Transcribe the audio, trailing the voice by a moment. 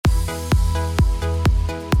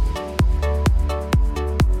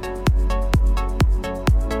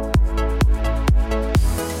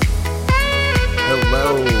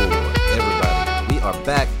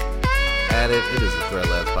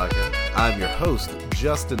host,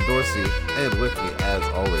 Justin Dorsey, and with me, as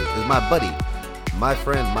always, is my buddy, my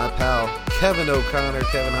friend, my pal, Kevin O'Connor.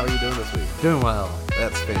 Kevin, how are you doing this week? Doing well.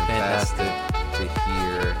 That's fantastic to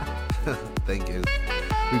hear. Thank you.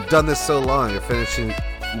 We've done this so long.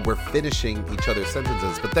 We're finishing each other's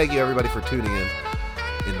sentences. But thank you, everybody, for tuning in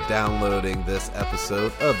and downloading this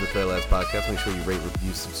episode of the Thread Lads Podcast. Make sure you rate,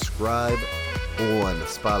 review, subscribe on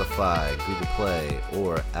Spotify, Google Play,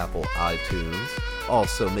 or Apple iTunes.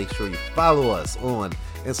 Also, make sure you follow us on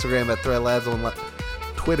Instagram at Thread Lads, on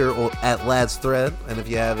Twitter or at Lads Thread. And if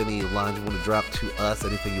you have any lines you want to drop to us,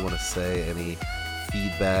 anything you want to say, any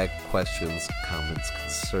feedback, questions, comments,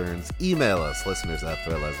 concerns, email us, listeners at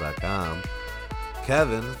threadlads.com.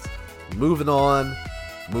 Kevin, moving on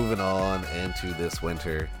into this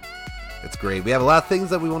winter. It's great. We have a lot of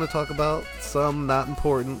things that we want to talk about. Some not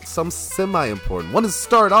important, some semi-important. One is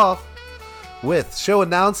start off with show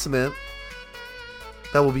announcement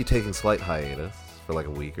that will be taking slight hiatus for like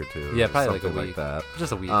a week or two. Yeah, probably like a something week. that.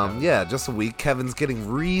 Just a week. Yeah, just a week. Kevin's getting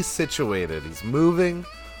resituated. He's moving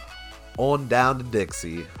on down to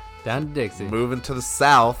Dixie. Down to Dixie. Moving to the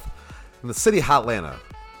south in the city of Hotlanta.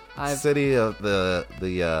 City of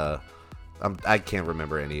I can't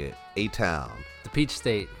remember a town. The Peach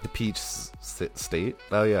State. The Peach State?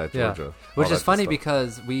 Oh, yeah, Georgia. Yeah. Which is funny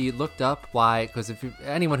because we looked up why, because if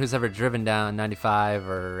anyone who's ever driven down 95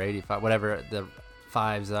 or 85, whatever the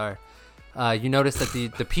fives are, you notice that the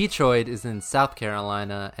Peachoid is in South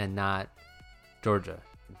Carolina and not Georgia.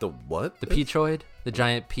 The what? The Peachoid, the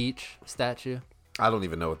giant peach statue. I don't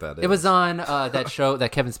even know what that is. It was on that show,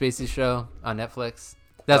 that Kevin Spacey show on Netflix.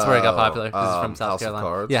 That's where it got popular. This is from South Carolina.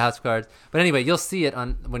 House of Cards? Yeah, House of Cards. But anyway, you'll see it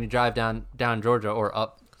on when you drive down Georgia or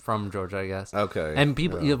up from Georgia, I guess. Okay. And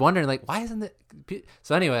people, you're wondering, like, why isn't it?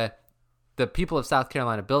 So anyway, the people of South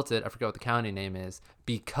Carolina built it. I forget what the county name is,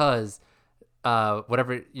 because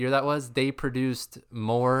whatever year that was, they produced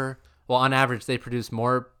more. Well, on average, they produced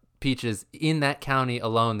more peaches in that county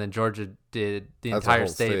alone than Georgia did the entire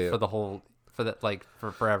state for the whole.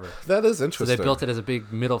 For forever. That is interesting. So they built it as a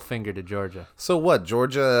big middle finger to Georgia. So what,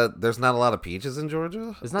 Georgia, there's not a lot of peaches in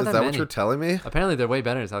Georgia? There's not is that that many. What you're telling me? Apparently they're way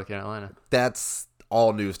better in South Carolina. That's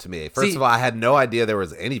all news to me. First of all, I had no idea there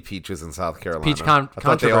was any peaches in South Carolina. Peach I thought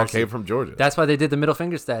they all controversy. came from Georgia. That's why they did the middle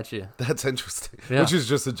finger statue. That's interesting. Yeah. Which is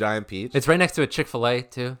just a giant peach. It's right next to a Chick-fil-A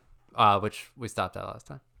too, which we stopped at last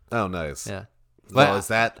time. Oh, nice. Yeah. Well,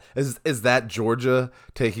 is that Georgia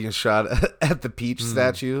taking a shot at the peach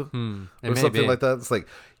statue or something like that? It's like,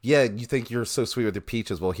 yeah, you think you're so sweet with your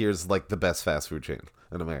peaches. Well, here's like the best fast food chain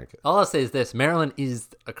in America. All I'll say is this: Maryland is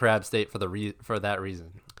a crab state for that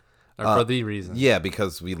reason, or for the reason. Yeah,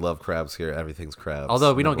 because we love crabs here. Everything's crabs.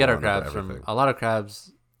 Although we don't get our crabs from a lot of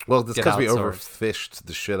crabs. Well, it's because we outsourced. overfished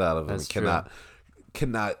the shit out of them. That's We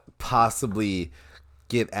cannot possibly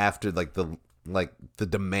get after like the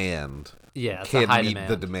demand. Yeah, it's can't a high meet demand.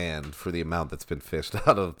 the demand for the amount that's been fished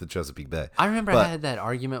out of the Chesapeake Bay. I remember I had that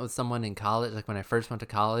argument with someone in college, like when I first went to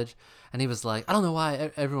college, and he was like, I don't know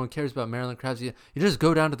why everyone cares about Maryland crabs. You just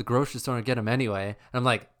go down to the grocery store and get them anyway. And I'm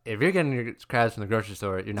like, if you're getting your crabs from the grocery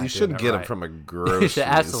store, you're not. You shouldn't get them from a grocery You should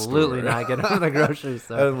absolutely store. not get them from the grocery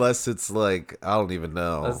store. Unless it's like, I don't even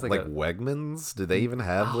know. That's Like Wegmans? Do they even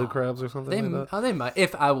have blue crabs or something like that? They might.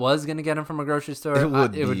 If I was going to get them from a grocery store, It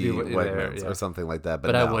would be Wegmans or something like that.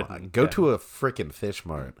 But no, I wouldn't. Go to a freaking fish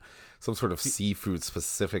mart. Some sort of seafood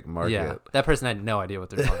specific market. Yeah, that person had no idea what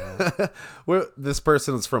they're talking about. Where this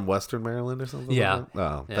person is from Western Maryland or something? Yeah. Like that?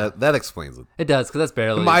 Oh, Yeah. that explains it. It does, because that's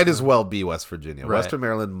barely. It might as well be West Virginia. Right. Western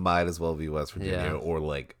Maryland might as well be West Virginia Yeah. or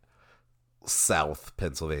like South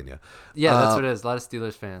Pennsylvania. Yeah, that's what it is. A lot of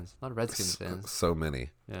Steelers fans, a lot of Redskins fans. So many.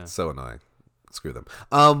 Yeah. So annoying. Screw them.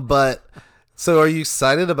 But so are you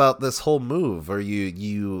excited about this whole move? Are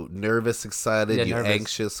you nervous, excited, Yeah, you nervous.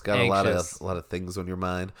 anxious, got Anxious. a lot of things on your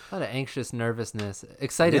mind? A lot of anxious nervousness,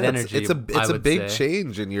 excited Yeah, energy. It's a big say.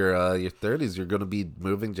 change in your 30s. You're going to be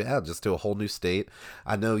moving just to a whole new state.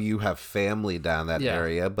 I know you have family down that Yeah.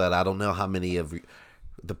 area, but I don't know how many of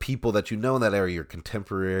the people that you know in that area, your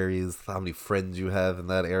contemporaries, how many friends you have in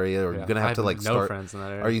that area. Are you going to have to like no start? friends in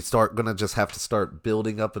that area. Are you going to just have to start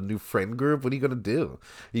building up a new friend group? What are you going to do?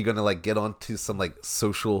 Are you going to like get onto some like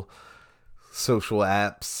social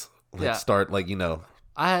apps? Like Yeah. start like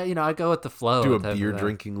I go with the flow. do a type of beer thing.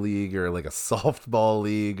 drinking league or like a softball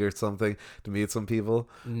league or something to meet some people.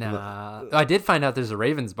 Nah, I did find out there's a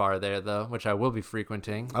Ravens bar there though, which I will be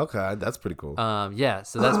frequenting. Okay, that's pretty cool. Yeah,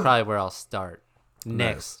 so that's probably where I'll start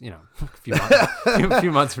next. A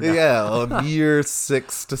few months from now. Yeah, a year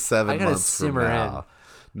 6 to 7 I gotta months from simmer now. in.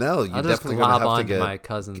 No, you I'll just definitely glob gonna have to onto get my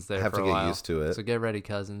cousins there have for to a get while. used to it. So get ready,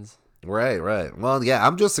 cousins. Right. Well, yeah,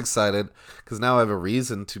 I'm just excited because now I have a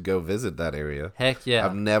reason to go visit that area. Heck yeah.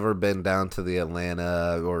 I've never been down to the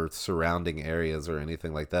Atlanta or surrounding areas or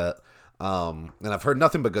anything like that. And I've heard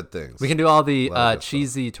nothing but good things. We can do all the A lot of good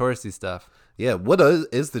cheesy, touristy stuff. Yeah, what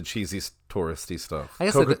is the cheesy touristy stuff? I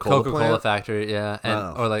guess like the Coca-Cola plant? factory, yeah. And,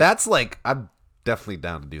 Oh, or like that's like, I'm definitely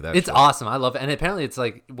down to do that. it's shit. awesome. I love it. And apparently it's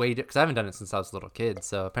like way because I haven't done it since I was a little kid,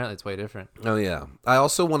 so apparently it's way different. Oh yeah, I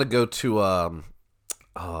also want to go to oh,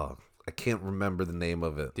 I can't remember the name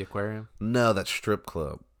of it. The aquarium, No, that strip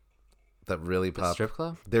club that really the popped. strip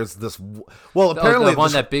club. There's this. Well, apparently the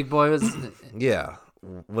one the that Big Boy was. yeah,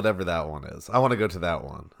 whatever that one is. I want to go to that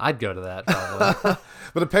one. I'd go to that probably.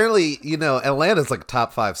 But apparently, Atlanta's like a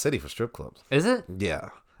top 5 city for strip clubs. Is it? Yeah.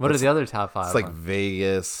 What are the other top 5? It's like ones?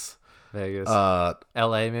 Vegas. Vegas, Uh,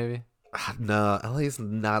 L.A. maybe. no, LA's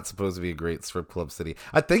not supposed to be a great strip club city.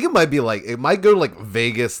 I think it might go to like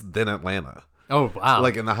Vegas then Atlanta. Oh wow!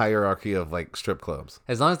 Like in the hierarchy of like strip clubs.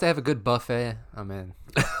 As long as they have a good buffet, I'm in.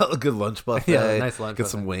 A good lunch buffet. Yeah, nice lunch Get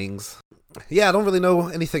buffet. some wings. Yeah, I don't really know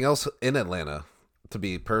anything else in Atlanta, to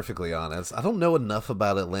be perfectly honest. I don't know enough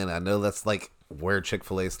about Atlanta. I know that's like where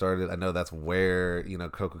Chick-fil-A started. I know that's where,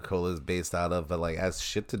 Coca-Cola is based out of. But like as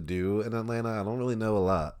shit to do in Atlanta, I don't really know a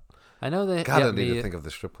lot. I know they. God, yeah, I need to think of the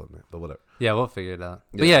strip club name, but whatever. Yeah, we'll figure it out.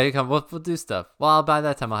 But Yeah. yeah, you come. We'll do stuff. Well, by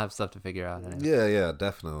that time, I'll have stuff to figure out. Anyway. Yeah,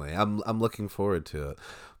 definitely. I'm looking forward to it.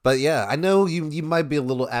 But yeah, I know you might be a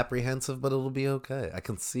little apprehensive, but it'll be okay. I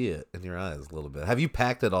can see it in your eyes a little bit. Have you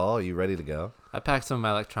packed it all? Are you ready to go? I packed some of my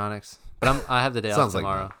electronics, but I have the day off Sounds like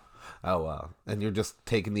tomorrow. me. Oh wow! And you're just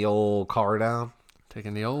taking the old car down?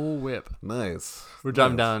 Taking the old whip. Nice. We're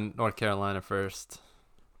driving Nice. down North Carolina first.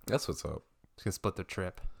 That's what's up. Just gonna split the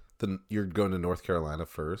trip. Then you're going to North Carolina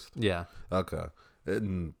first. Yeah. Okay.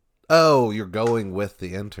 You're going with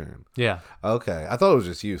the intern. Yeah. Okay, I thought it was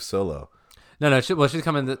just you solo. No. She's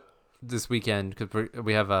coming this weekend because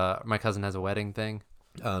we have my cousin has a wedding thing.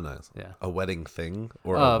 Oh, nice. Yeah. A wedding thing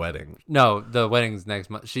or a wedding? No, the wedding's next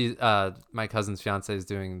month. My cousin's fiance is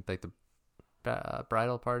doing like the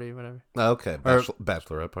bridal party, whatever. Okay,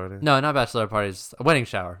 bachelorette party. No, not bachelor party. Just a wedding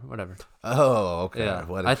shower, whatever. Oh, okay. Yeah.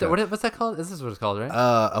 Wedding shower. What's that called? This is what it's called, right?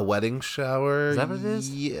 A wedding shower. Is that what it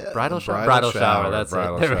is? Yeah. Bridal shower. Bridal shower. That's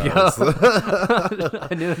bridal it. There we showers. go.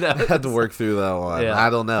 I knew that. I had to work through that one. Yeah.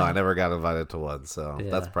 I don't know. I never got invited to one, so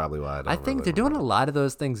Yeah. that's probably why I think they're doing a lot of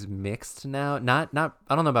those things mixed now. Not. I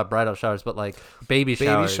don't know about bridal showers, but like baby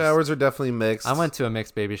showers. Baby showers are definitely mixed. I went to a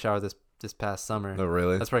mixed baby shower this past summer. Oh,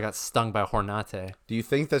 really? That's where I got stung by Hornate. Do you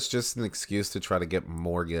think that's just an excuse to try to get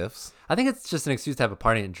more gifts? I think it's just an excuse to have a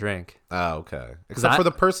party and drink. Oh, okay. Except for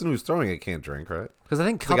the person who's throwing it can't drink, right? Because I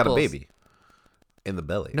think They couples got a baby in the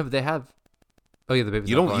belly. No, but they have. Oh yeah, the baby's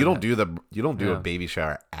You not don't born yet. you don't do Yeah. a baby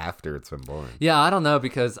shower after it's been born. Yeah, I don't know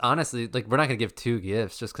because honestly, like we're not gonna give 2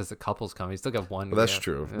 gifts just because the couple's come. You still give one. Well, that's gift.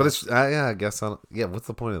 true. Yeah. But it's I guess what's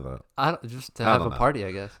the point of that? just to I have don't a know. party,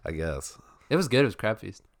 I guess. I guess. It was good. It was crab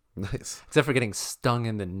feast, Nice. except for getting stung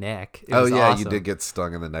in the neck. It Oh was yeah, awesome. you did get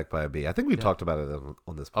stung in the neck by a bee. I think we talked about it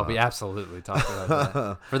on this Oh, podcast. we absolutely talked about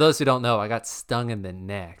that. For those who don't know, I got stung in the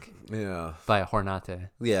neck Yeah. by a Hornate.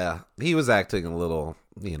 Yeah. He was acting a little,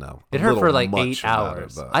 It a hurt little for like much 8 about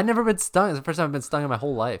hours. it, but- I've never been stung. It's the first time I've been stung in my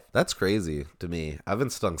whole life. That's crazy to me. I've been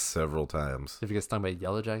stung several times. Did you get stung by a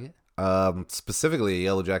yellow jacket? Specifically, a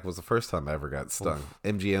yellow jacket was the first time I ever got stung.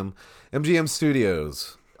 MGM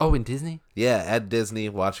Studios. Oh, in Disney? Yeah, at Disney,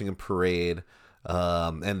 watching a parade.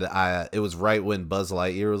 And it was right when Buzz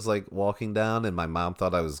Lightyear was like walking down, and my mom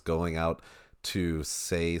thought I was going out to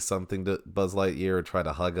say something to Buzz Lightyear or try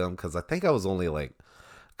to hug him because I think I was only like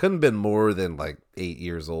couldn't have been more than like 8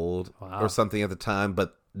 years old Wow. or something at the time.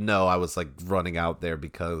 But no, I was like running out there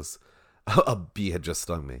because a bee had just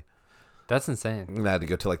stung me. That's insane. And I had to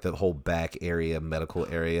go to like the whole back area, medical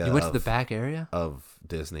area. You went to the back area? of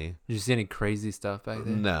Disney. Did you see any crazy stuff back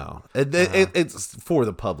there? No, it's for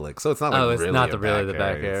the public, so it's not like Oh, it's really not a the really back the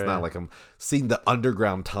back area. It's area. not like I'm seeing the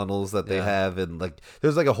underground tunnels that they Yeah. have, and like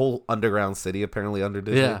there's like a whole underground city apparently under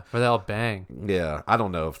Disney. Yeah, where they all bang. Yeah, I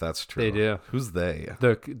don't know if that's true. They do. Who's they?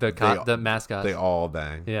 The mascots. They all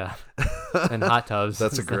bang. Yeah. And hot tubs.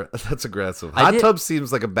 That's that's aggressive. I Hot did- tub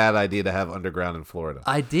seems like a bad idea to have underground in Florida.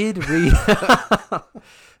 I did read.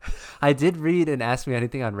 I did read and Ask Me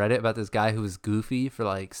Anything on Reddit about this guy who was goofy for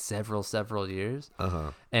like several years, Uh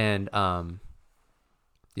huh. and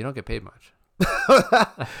you don't get paid much.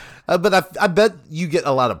 But I bet you get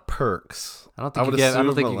a lot of perks. I don't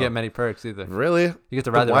think you get many perks either. Really? You get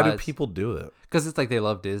to ride the Why rides. do people do it? Because it's like they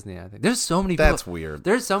love Disney. I think there's so many. That's weird.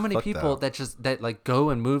 There's so many Fuck people that. that like go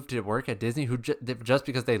and move to work at Disney who just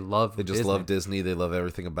because they love. They just Disney. love Disney. They love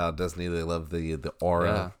everything about Disney. They love the aura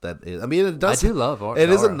Yeah. that is. I mean, it does. I do love It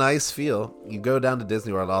is a aura. nice feel. You go down to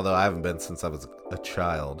Disney World, although I haven't been since I was a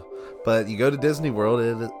child. But you go to Disney World,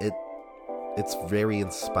 it's very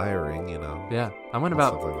inspiring. You know. Yeah, I went That's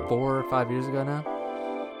about something. 4 or 5 years ago now.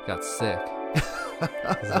 Got sick.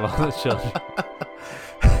 Because of all the children.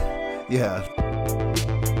 Yeah.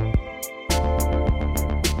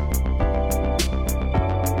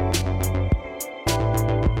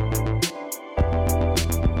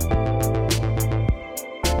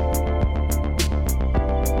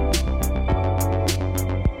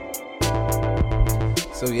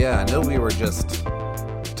 So yeah, I know we were just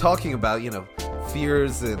talking about,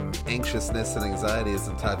 fears and anxiousness and anxieties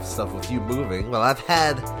and type of stuff with you moving. Well, I've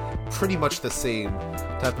had pretty much the same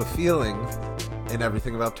type of feeling and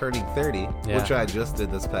everything about turning 30, Yeah. which I just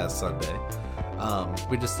did this past Sunday.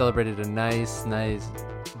 We just celebrated a nice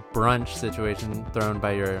brunch situation thrown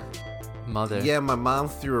by your mother. Yeah, my mom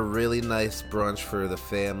threw a really nice brunch for the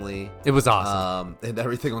family. It was awesome. And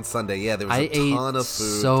everything on Sunday. Yeah, there was I a ton ate of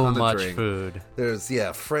food, so ton of much drink. food. There's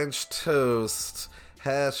French toast,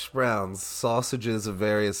 hash browns, sausages of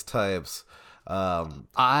various types.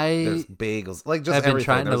 There's bagels, like just I've been everything.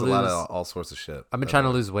 trying to There's a lot lose- of all sorts of shit. I've been trying to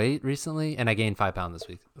lose weight recently, and I gained 5 pounds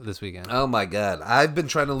this weekend. Oh my god, I've been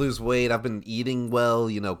trying to lose weight. I've been eating well,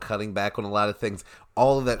 cutting back on a lot of things.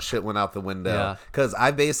 All of that shit went out the window Yeah. because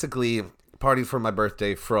I basically partied for my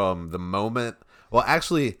birthday from the moment. Well,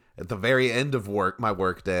 actually, at the very end of my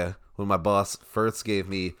work day, when my boss first gave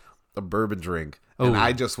me a bourbon drink, and Ooh.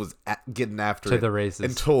 I just was getting after To it the races.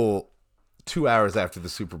 until 2 hours after the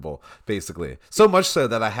Super Bowl, basically. So much so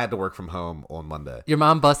that I had to work from home on Monday. Your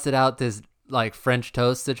mom busted out this like French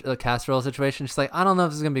toast casserole situation. She's like, I don't know if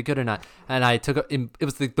this is gonna be good or not. And I took it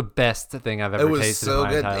was like the best thing I've ever It was tasted. so in my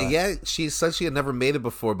good. entire life. Yeah, she said she had never made it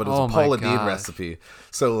before, but it was Oh a my Paula Deen gosh. recipe.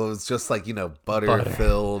 So it was just like, butter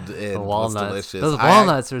filled and The was walnuts. delicious. Those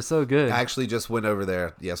walnuts are so good. I actually just went over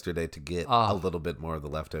there yesterday to get Oh. a little bit more of the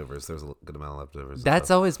leftovers. There's a good amount of leftovers. and That's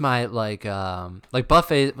stuff. always my like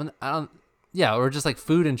buffet. Yeah, or just like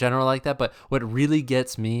food in general like that. But what really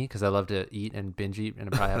gets me, because I love to eat and binge eat, and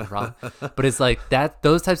I probably have a problem. But it's like that.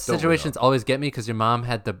 Those types of Don't we situations always get me because your mom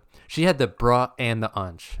had the bra and the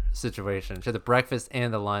lunch situation. She had the breakfast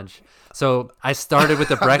and the lunch. So I started with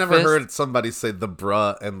the breakfast. I've never heard somebody say the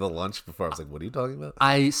bruh and the lunch before. I was like, what are you talking about?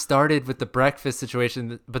 I started with the breakfast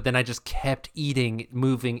situation, but then I just kept eating,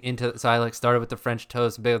 moving into. So I like started with the French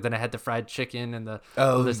toast and bagel. Then I had the fried chicken and the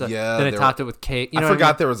other stuff. yeah, Then I there topped it with cake. You know I what forgot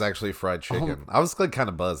mean? there was actually fried chicken. I was like kind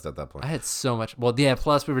of buzzed at that point. I had so much. Well, yeah.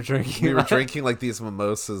 Plus, we were drinking. We were drinking like these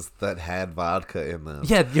mimosas that had vodka in them.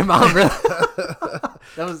 Yeah, your mom really.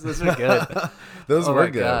 Those were good. Those Oh were my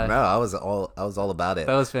good. God. No, I was all about it.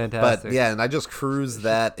 That was fantastic. But yeah, and I just cruised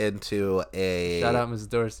that into a Shout out, Mrs.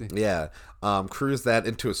 Dorsey. Yeah, cruised that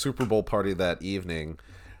into a Super Bowl party that evening.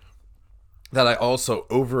 That I also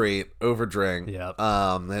overdrank. Yep.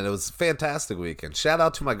 And it was a fantastic weekend. Shout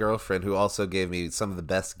out to my girlfriend who also gave me some of the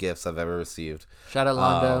best gifts I've ever received. Shout out,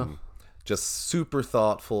 Londo. Just super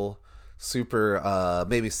thoughtful, super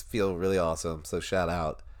made me feel really awesome. So shout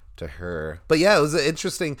out to her. But yeah, it was an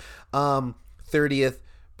interesting 30th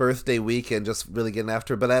birthday weekend, just really getting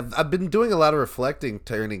after it. But I've been doing a lot of reflecting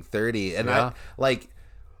turning 30, and Yeah.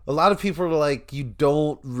 a lot of people are like, you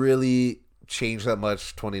don't really change that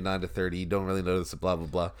much 29 to 30, you don't really notice it, blah blah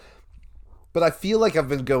blah. But I feel like I've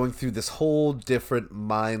been going through this whole different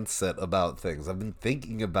mindset about things. I've been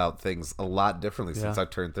thinking about things a lot differently since I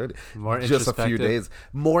turned 30. More just a few introspective. days.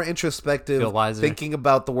 More introspective, Feel wiser. thinking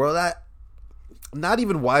about the world. Not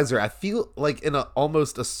even wiser. I feel like in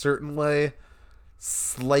almost a certain way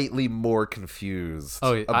slightly more confused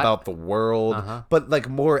about the world, but like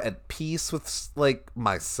more at peace with like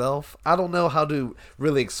myself. I don't know how to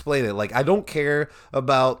really explain it. Like I don't care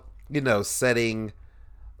about, setting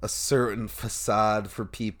a certain facade for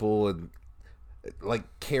people and like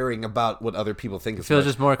caring about what other people think. feel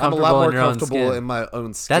just more I'm a lot comfortable more in your own comfortable skin. in my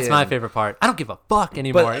own skin. That's my favorite part. I don't give a fuck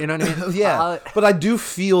anymore. You know what I mean? Yeah, but I do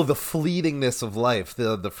feel the fleetingness of life,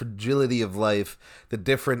 the fragility of life, the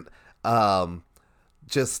different,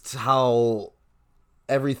 just how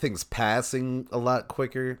everything's passing a lot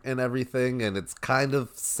quicker and everything, and it's kind of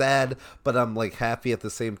sad, but I'm like happy at the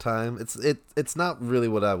same time. It's not really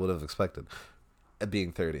what I would have expected at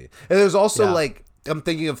being 30. And there's also like, I'm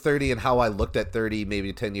thinking of 30 and how I looked at 30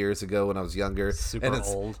 maybe 10 years ago when I was younger. Super and it's,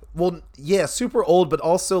 old. Well, yeah, super old, but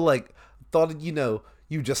also like thought,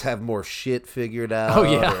 you just have more shit figured out. Oh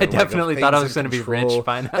yeah, or, I definitely thought I was going to be rich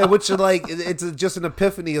by now. And which is like, it's just an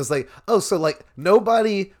epiphany. It's like, oh, so like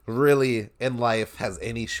nobody really in life has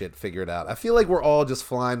any shit figured out. I feel like we're all just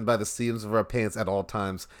flying by the seams of our pants at all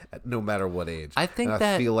times, no matter what age. I think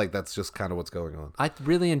I feel like that's just kind of what's going on. I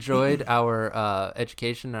really enjoyed our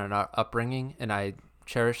education and our upbringing, and I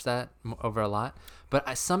cherish that over a lot.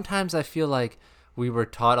 But sometimes I feel like we were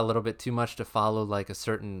taught a little bit too much to follow like a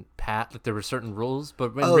certain path. Like there were certain rules,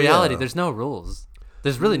 but in reality, there's no rules.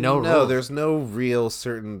 There's really no rules. No, there's no real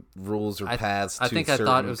certain rules or paths. I think I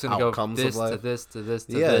thought it was going to go this to this to this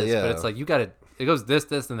to this, but it's like it goes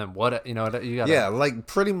this, and then what? You got. Yeah, like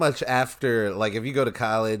pretty much after, like if you go to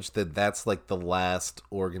college, then that's like the last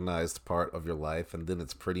organized part of your life, and then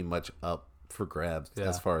it's pretty much up for grabs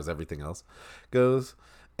as far as everything else goes,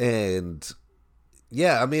 and.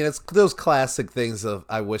 Yeah, I mean, it's those classic things of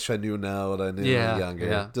I wish I knew now what I knew younger.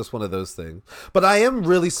 Yeah. Just one of those things. But I am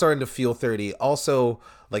really starting to feel 30. Also,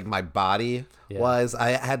 like my body wise,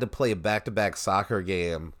 I had to play a back-to-back soccer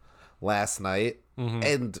game last night. Mm-hmm.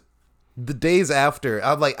 And the days after,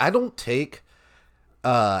 I'm like, I don't take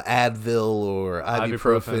Advil or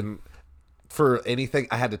ibuprofen for anything.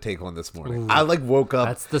 I had to take one this morning. Ooh, I like woke up.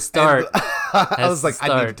 That's the start. I was like,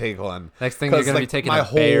 I need to take one. Next thing you're gonna be taking my a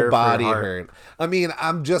whole body hurt. I mean,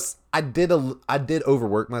 I did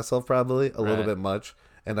overwork myself probably a little bit much,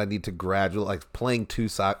 and I need to gradually like playing two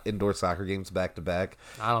indoor soccer games back to back.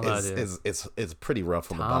 I don't know, dude. It's pretty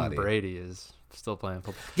rough on the body. Tom Brady is still playing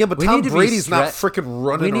football. Yeah, but Tom Brady's not freaking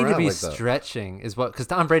running around. We need to be like stretching, because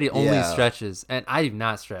Tom Brady only stretches, and I do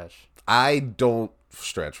not stretch. I don't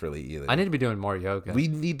stretch really either. I need to be doing more yoga. We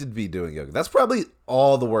need to be doing yoga. That's probably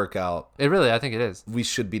all the workout. I think it is. We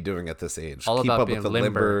should be doing at this age. All Keep about up being with the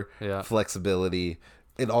limber, flexibility.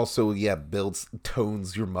 It also,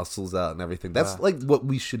 tones your muscles out and everything. That's like what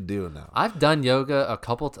we should do now. I've done yoga a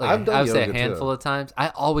couple. I would say a handful of times. I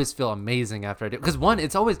always feel amazing after I do. Because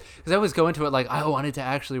I always go into it like I wanted to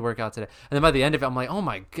actually work out today, and then by the end of it, I'm like, oh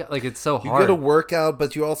my god, like it's so hard. You get a workout,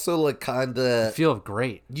 but you also like kind of feel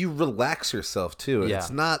great. You relax yourself too. Yeah.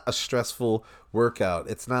 It's not a stressful workout.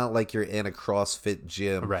 It's not like you're in a CrossFit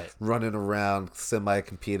gym, running around,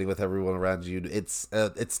 semi-competing with everyone around you. It's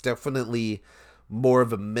definitely more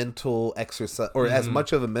of a mental exercise, or as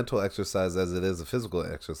much of a mental exercise as it is a physical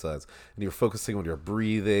exercise, and you're focusing on your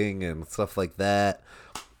breathing and stuff like that,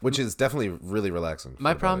 which is definitely really relaxing.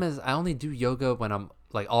 My problem is I only do yoga when I'm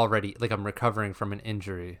like already like I'm recovering from an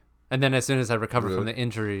injury, and then as soon as I recover from the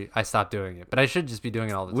injury, I stop doing it. But I should just be doing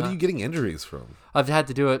it all the time. What are you getting injuries from? I've had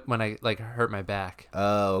to do it when I like hurt my back.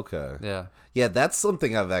 Oh, okay. Yeah, that's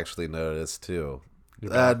something I've actually noticed too.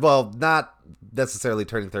 Well, not necessarily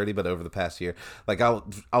turning 30, but over the past year, like I'll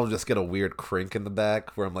just get a weird crink in the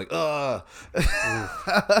back where I'm like, ugh,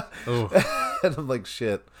 and I'm like,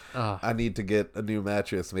 shit, I need to get a new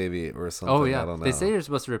mattress maybe or something. Oh yeah, I don't know. They say you're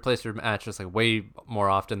supposed to replace your mattress like way more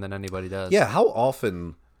often than anybody does. Yeah, how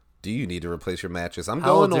often do you need to replace your mattress? I'm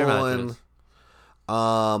how going old's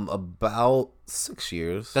on about 6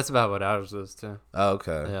 years. That's about what ours was too. Oh,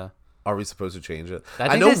 okay. Yeah. Are we supposed to change it? I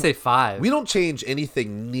think they say 5. We don't change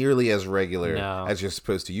anything nearly as regular as you're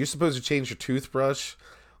supposed to. You're supposed to change your toothbrush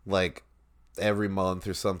like every month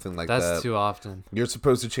or something like that. That's too often. You're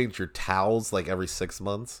supposed to change your towels like every 6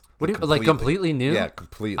 months. What do you like completely new? Yeah,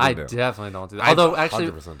 completely new. I definitely don't do that. Although actually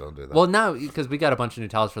 100% don't do that. Well, now because we got a bunch of new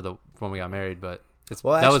towels for when we got married, but that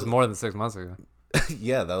was more than 6 months ago.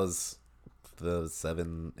 Yeah, that was the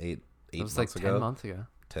 7, 8 months like ago. 10 months ago.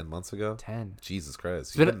 10 months ago? 10. Jesus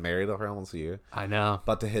Christ. You've been married for almost a year. I know.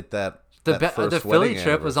 About to hit that the Philly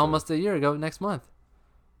trip was almost a year ago next month.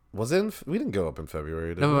 Was it? We didn't go up in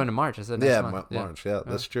February, did we? No, we went in March. I said next month. March. Yeah,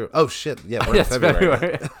 that's true. Oh, shit. Yeah, we're in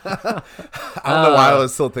February. I don't know why I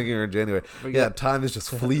was still thinking we're in January. Yeah, time is just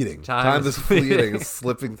fleeting. Time is fleeting. It's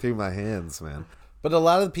slipping through my hands, man. But a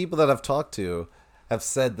lot of the people that I've talked to have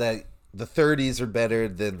said that the 30s are better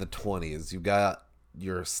than the 20s. You got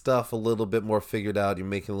your stuff a little bit more figured out. You're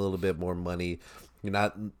making a little bit more money. You're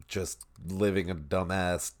not just living a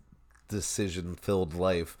dumbass decision-filled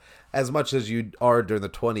life as much as you are during the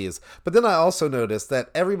 20s. But then I also noticed that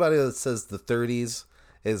everybody that says the 30s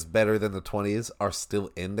is better than the 20s are still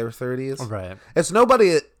in their 30s. Right. It's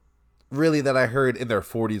nobody really that I heard in their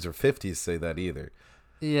 40s or 50s say that either.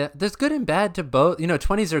 Yeah, there's good and bad to both.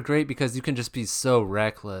 20s are great because you can just be so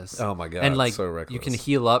reckless. Oh my god, and like so reckless. You can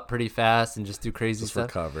heal up pretty fast and just do crazy stuff.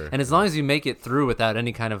 Recover. And as long as you make it through without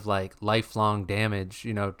any kind of like lifelong damage,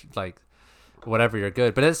 like whatever, you're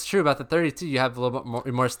good. But it's true about the 30s too. You have a little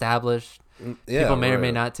bit more established. Yeah, people may or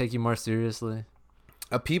may not take you more seriously.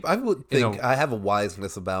 I would think I have a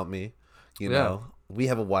wiseness about me, you know. we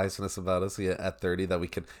have a wiseness about us at 30 that we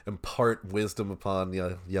can impart wisdom upon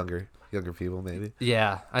younger people, maybe.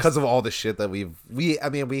 Yeah. Because of all the shit that we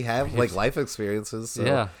have like life experiences. So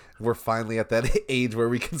Yeah. we're finally at that age where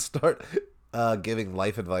we can start giving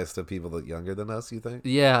life advice to people that younger than us, you think?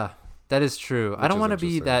 Yeah, that is true. I don't is want to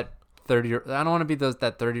be interesting. that 30. I don't want to be that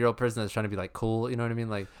 30-year-old person that's trying to be like cool. You know what I mean?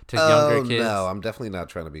 Like to younger kids. No, I'm definitely not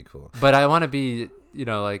trying to be cool. But I want to be,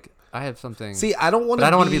 like I have something. See, I don't want but to. I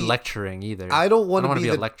don't want to be lecturing either. I don't want to wanna be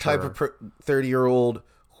a the lecturer. type of 30-year-old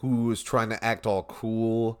who is trying to act all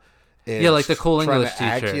cool. And Yeah, like the cool trying English to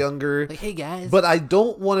act teacher. younger. Like, hey guys. But I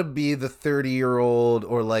don't want to be the 30-year-old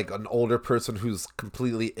or like an older person who's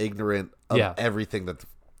completely ignorant of Yeah. everything that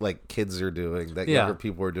like kids are doing, that Yeah. younger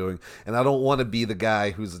people are doing. And I don't want to be the guy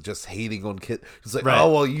who's just hating on kids. Who's like, Right.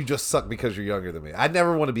 oh, well, you just suck because you're younger than me. I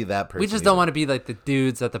never want to be that person. we just don't want to be like the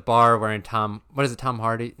dudes at the bar wearing Tom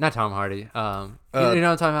Hardy? Not Tom Hardy. You know what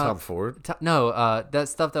I'm talking about? Tom Ford. No, that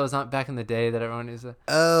stuff that was on back in the day that everyone used to.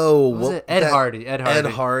 Oh, What was it? Ed Hardy. Ed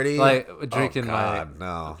Hardy. Like drinking God,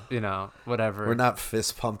 no. whatever. We're not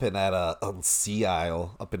fist pumping at on Sea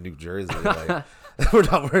Isle up in New Jersey. Like, we're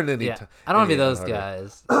not wearing any. Yeah, I don't want to be any those Hardy.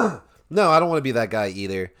 guys. No, I don't want to be that guy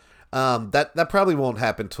either. That probably won't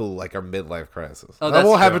happen till like our midlife crisis. Oh, that that's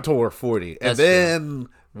won't true. happen till we're 40, and That's true. then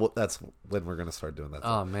that's when we're gonna start doing that.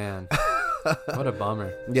 Oh man, what a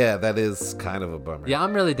bummer. Yeah, that is kind of a bummer. Yeah,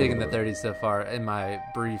 I'm really digging the 30s so far in my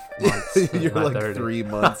brief months. in You're my like 30s. 3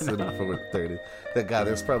 months in for 30. That God,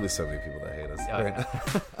 there's probably so many people that hate us. Oh, right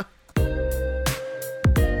yeah. now.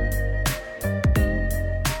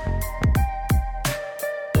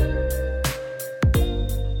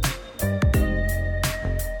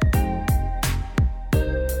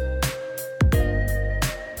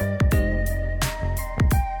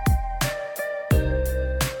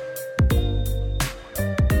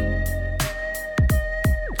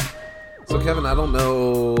 So, Kevin, I don't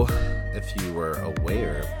know if you were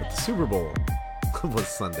aware, but the Super Bowl was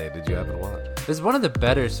Sunday. Did you happen to watch? It's one of the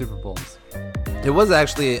better Super Bowls. It was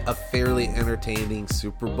actually a fairly entertaining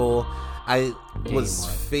Super Bowl. I was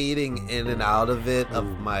one. fading in and out of it of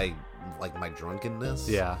my drunkenness.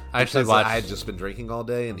 Yeah, I actually Because watched. I had just been drinking all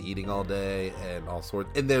day and eating all day and all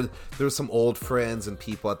sorts. And there was some old friends and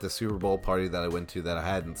people at the Super Bowl party that I went to that I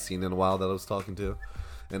hadn't seen in a while that I was talking to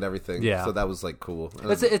and everything. Yeah. So that was like cool.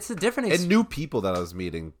 It's a different. And new people that I was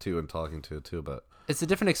meeting too and talking to too. But It's a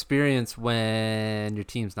different experience when your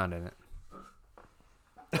team's not in it.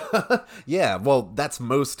 yeah, well, that's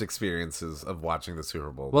most experiences of watching the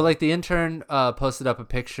Super Bowl. Well, like the intern posted up a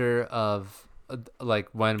picture of like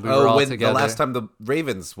when we were all when together. the last time the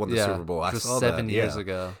Ravens won the Yeah, Super Bowl, I which was saw 7 that. years Yeah.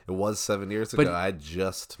 ago. It was 7 years But- ago. I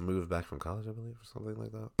just moved back from college, I believe, or something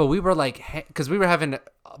like that. But we were like, because we were having,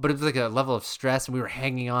 but it was like a level of stress, and we were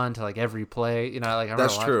hanging on to like every play. Like I remember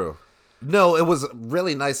That's true. No, it was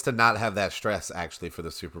really nice to not have that stress actually for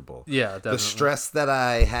the Super Bowl. Yeah, definitely. The stress that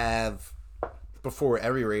I have before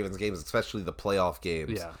every Ravens games, especially the playoff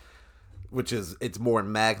games. Yeah. Which is, it's more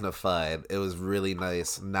magnified. It was really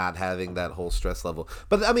nice not having that whole stress level.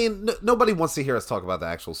 But I mean, nobody wants to hear us talk about the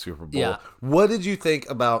actual Super Bowl. Yeah. What did you think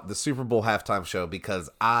about the Super Bowl halftime show? Because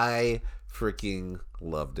I freaking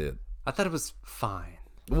loved it. I thought it was fine.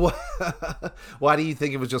 Why do you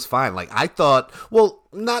think it was just fine? Like, I thought, well,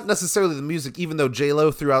 not necessarily the music, even though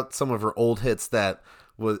J-Lo threw out some of her old hits that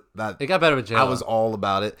It got better with J-Lo. I was all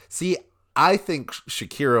about it. See, I think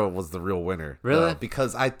Shakira was the real winner. Really? though,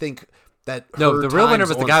 because I think that No, her the real winner times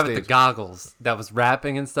was the on guy with the stage- goggles that was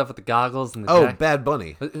rapping and stuff with the goggles and the Oh, jack- Bad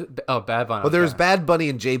Bunny. Oh, Bad Bunny. Well, there's okay. Bad Bunny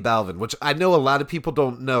and J Balvin, which I know a lot of people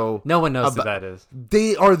don't know. No one knows who about- that is.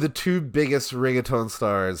 They are the two biggest reggaeton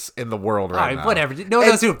stars in the world All right right, now. whatever. No one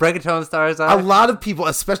And knows who reggaeton stars are. a lot of people,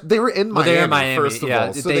 especially, they were in Miami, Well, they're in Miami, first of yeah,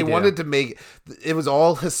 all. So they they do. wanted to make, it was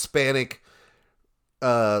all Hispanic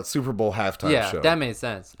Super Bowl halftime Yeah, show. that made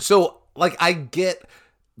sense. So, like, I get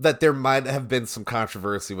that there might have been some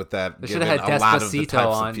controversy with that. They given should have had a lot of the Despacito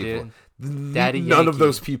types on, of people. Daddy None of Yankee.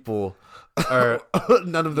 those people. Or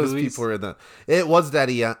None of those Luis. people were in that. It was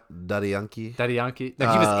Daddy Yankee. Daddy Yankee.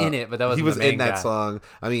 No, he was in it, but that wasn't he was the main in that guy. song.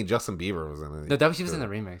 I mean, Justin Bieber was in it. No, he was in the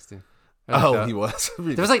remix, too. Oh, he was.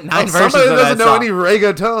 There was like 9 versions Somebody of doesn't that know song. any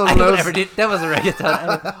reggaeton. I knows- never did. That was a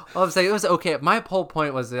reggaeton. All I'm saying, it was okay. My whole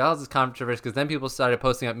point was that was controversial because then people started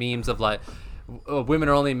posting up memes of like, women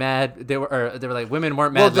are only mad. They were like, women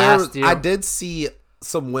weren't mad last year. I did see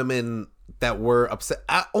some women that were upset.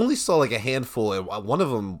 I only saw like a handful, and one of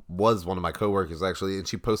them was one of my coworkers actually, and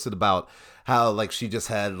she posted about how like she just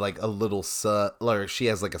had like a little son, or she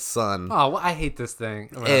has like a son, Oh, well, I hate this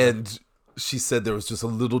thing. and she said there was just a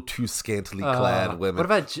little too scantily clad women.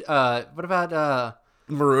 What about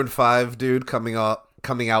Maroon 5 dude coming up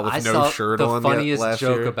coming out with I no saw shirt the on funniest last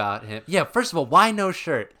joke year. about him. Yeah, first of all, why no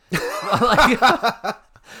shirt? Like,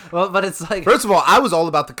 well, but it's like First of all, I was all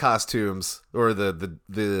about the costumes or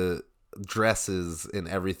the dresses and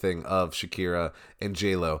everything of Shakira and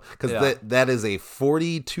J-Lo, because Yeah. that is a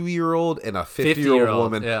 42-year-old and a 50-year-old 50-year-old,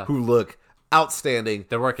 woman yeah. who look outstanding.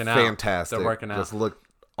 They're working out. Fantastic. They're working out. Just look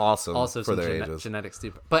awesome also for some their ages. genetic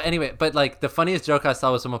stupid. But anyway, like the funniest joke I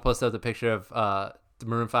saw was someone posted up the picture of the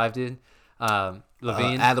Maroon 5 dude,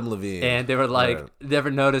 Levine. Adam Levine. And they were like, Right.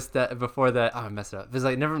 never noticed that before that. Oh, I messed it up. It was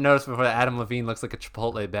like, never noticed before that Adam Levine looks like a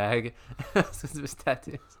Chipotle bag. Because of his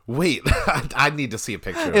tattoos. Wait, I need to see a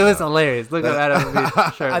picture of It was that. hilarious. Look at Adam Levine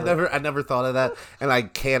shirtless. I never thought of that, and I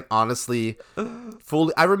can't honestly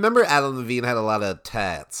fully. I remember Adam Levine had a lot of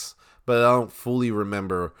tats, but I don't fully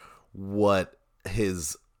remember what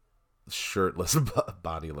his shirtless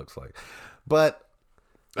body looks like. But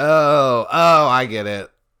I get it.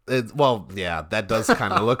 Well, yeah, that does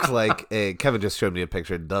kind of look like a. Kevin just showed me a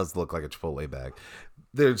picture. It does look like a Chipotle bag.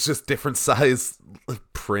 There's just different size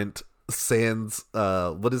print. Sans,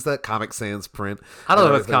 what is that? Comic Sans print. I don't know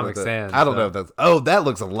And if it's everything Comic that. Sans, I don't so. know if that's. Oh, that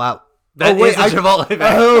looks a lot. That oh, wait, is a Chipotle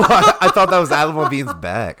bag. Oh, I thought that was Adam Levine's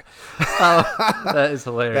back. That is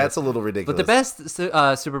hilarious. That's a little ridiculous. But the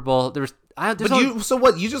best Super Bowl, there's So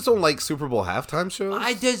what? You just don't like Super Bowl halftime shows?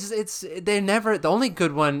 I just they never the only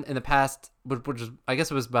good one in the past, which was I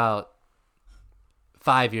guess it was about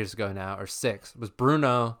 5 years ago now or 6, was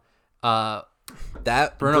Bruno.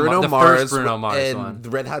 That Bruno Mars, first Bruno Mars and one. the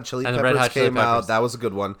Red Hot Chili And the Peppers Red Hot Chili came out. Peppers. That was a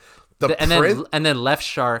good one. And then Left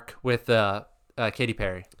Shark with Katy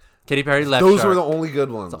Perry. Katy Perry Left Those Shark. were the only good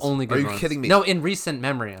ones. The only good Are you ones. kidding me? No, in recent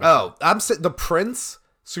memory. Oh, I'm saying the Prince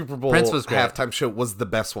Super Bowl Prince was great. halftime show was the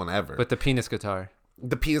best one ever. With the penis guitar.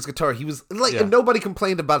 The penis guitar, he was like, Yeah. and nobody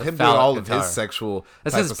complained about him doing phallic all of guitar. his sexual.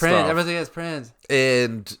 That's type his of Prince. stuff. Everything has Prince.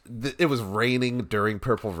 And it was raining during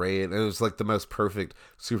Purple Rain. And it was like the most perfect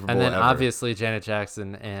Super Bowl And then ever. obviously Janet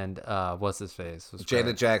Jackson and what's his face was Janet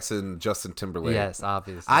great. Jackson, Justin Timberlake. Yes,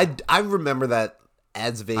 obviously. I remember that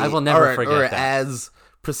as vague. I will never or, forget or that. as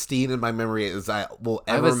pristine in my memory as I will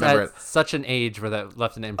I ever was remember at it. such an age where that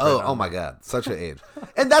left an imprint. Oh my God, such an age.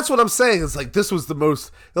 And that's what I'm saying. It's like this was the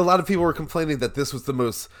most. A lot of people were complaining that this was the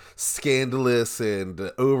most scandalous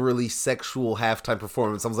and overly sexual halftime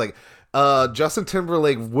performance. I was like, Justin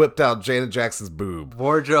Timberlake whipped out Janet Jackson's boob.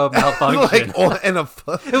 Wardrobe malfunction. Like in a,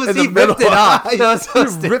 It was in he the middle. ripped it off. That was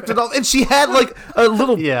so He ripped it off, and she had like a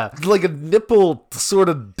little, Yeah. like a nipple sort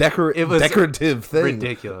of It was decorative thing,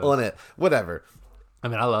 ridiculous. on it. Whatever. I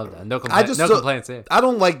mean, I love that. No, I just no don't- complaints here. I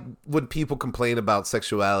don't like when people complain about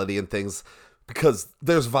sexuality and things because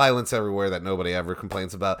there's violence everywhere that nobody ever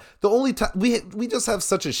complains about. The only time we just have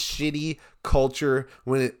such a shitty culture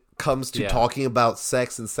when it comes to Yeah. talking about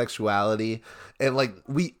sex and sexuality, and like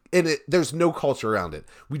there's no culture around it.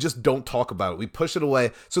 We just don't talk about it. We push it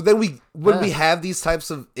away. So then when we have these types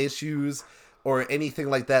of issues or anything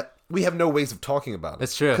like that, we have no ways of talking about it.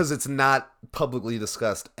 It's true. Because it's not publicly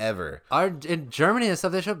discussed ever. In Germany and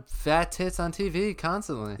stuff, they show fat tits on TV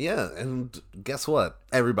constantly. Yeah, and guess what?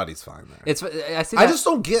 Everybody's fine there. It's I see. I that- just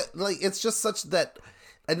don't get, like, it's just such that,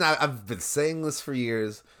 and I've been saying this for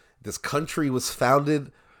years, this country was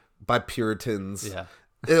founded by Puritans. Yeah.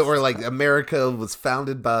 Or like America was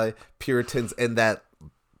founded by Puritans, and that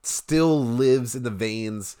still lives in the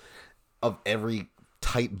veins of every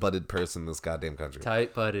tight-butted person in this goddamn country.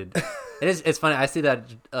 tight butted. It's funny. I see that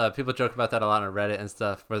people joke about that a lot on Reddit and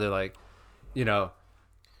stuff, where they're like,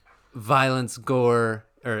 violence, gore,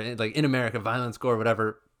 or like in America, violence, gore,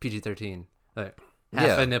 whatever, PG-13, like half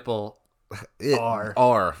Yeah. a nipple. R.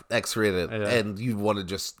 R, X-rated, Yeah. and you want to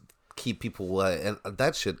just keep people away, and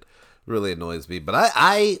that shit really annoys me. But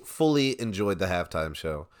I fully enjoyed the halftime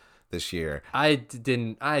show this year. I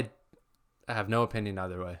have no opinion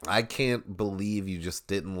either way. I can't believe you just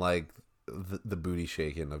didn't like the booty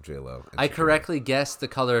shaking of J-Lo. I correctly guessed the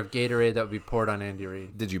color of Gatorade that would be poured on Andy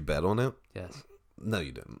Reid. Did you bet on it? Yes. No,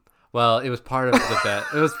 you didn't. Well, it was part of the bet.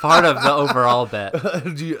 It was part of the overall bet.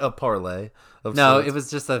 A parlay? Of No, sorts? it was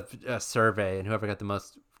just a survey, and whoever got the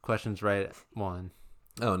most questions right won.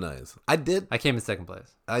 Oh, nice. I did. I came in second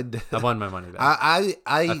place. I did. I won my money back. I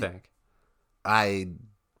think. I'm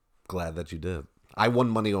glad that you did. I won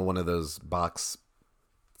money on one of those box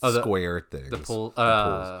the square things. The pool, pools,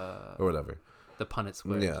 or whatever. the Punnett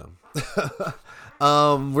Square. Yeah.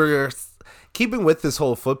 We're keeping with this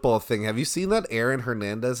whole football thing. Have you seen that Aaron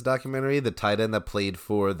Hernandez documentary, the tight end that played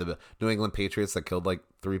for the New England Patriots that killed like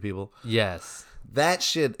 3 people? Yes. That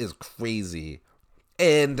shit is crazy.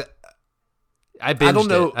 And I binged I don't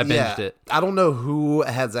know. it. I binged it. I don't know who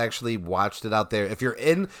has actually watched it out there. If you're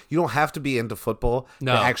in, you don't have to be into football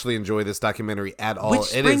No. to actually enjoy this documentary at all.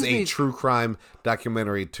 Which It is brings a me- true crime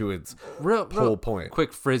documentary to its Real whole point.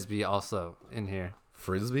 Quick frisbee also in here.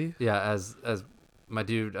 Frisbee? Yeah, as my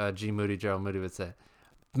dude G Moody, Gerald Moody would say.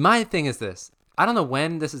 My thing is this. I don't know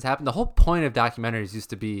when this has happened. The whole point of documentaries used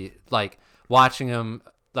to be like watching them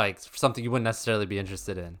like something you wouldn't necessarily be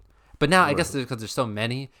interested in. But now I guess because there's so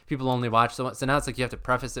many, people only watch so much. So now it's like you have to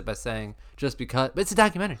preface it by saying just because. But it's a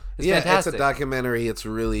documentary. It's fantastic. It's a documentary. It's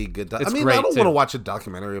really good. It's I mean, great, I don't too. want to watch a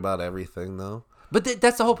documentary about everything, though. But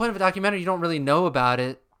that's the whole point of a documentary. You don't really know about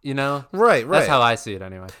it, you know? Right. That's how I see it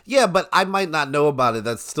anyway. Yeah, but I might not know about it.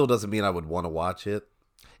 That still doesn't mean I would want to watch it.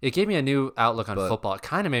 It gave me a new outlook on football. It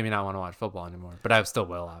kind of made me not want to watch football anymore. But I still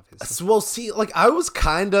will, obviously. Well, see, like I was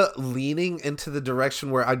kind of leaning into the direction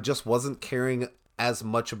where I just wasn't caring as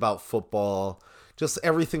much about football, just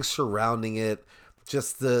everything surrounding it,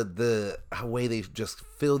 just the way they just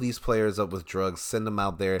fill these players up with drugs, send them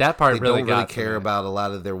out there. That part they really don't really got to care me. about a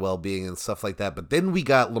lot of their well-being and stuff like that. But then we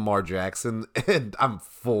got Lamar Jackson, and I'm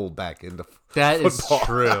full back into That is football.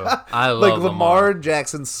 true. I love Like Lamar. Lamar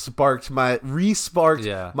Jackson re-sparked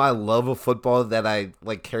Yeah. my love of football that I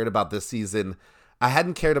like cared about this season. I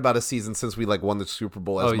hadn't cared about a season since we like won the Super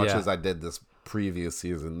Bowl as much yeah. as I did this previous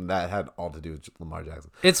season. That had all to do with Lamar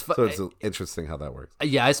Jackson. It's So it's interesting how that works.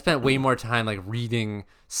 Yeah, I spent way more time like reading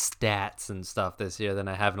stats and stuff this year than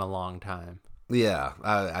I have in a long time. Yeah,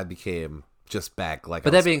 I became just back like. But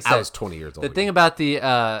I that was, being said, I was 20 years old. The thing about the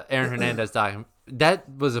Aaron Hernandez doc, that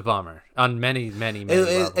was a bummer on many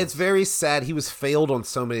levels. It's very sad. He was failed on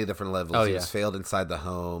so many different levels. Oh, He yeah. was failed inside the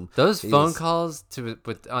home. Those He phone was- calls to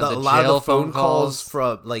with on a the lot jail of the phone calls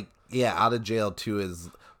from out of jail to his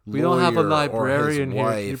We don't have a lawyer or librarian his here.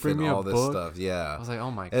 wife Can you bring and me a all this book? stuff. Yeah, I was like,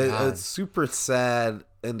 oh my It- god, it's super sad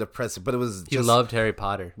and depressing, but it was he just loved Harry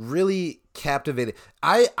Potter. really captivating.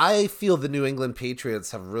 I feel the New England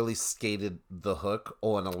Patriots have really skated the hook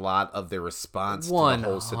on a lot of their response to the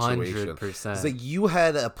whole situation. 100%. It's like you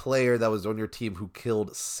had a player that was on your team who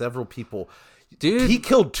killed several people. Dude, He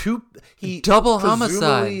killed two. He Double presumably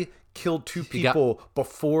homicide. Killed two He got- people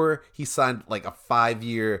before he signed like a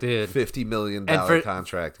 5-year, Dude. $50 million and for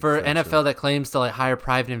contract for extension. NFL that claims to like hire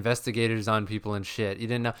private investigators on people and shit. You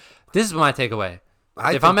didn't know. This is my takeaway.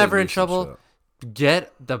 I If think I'm they ever in need some trouble,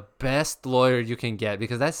 get the best lawyer you can get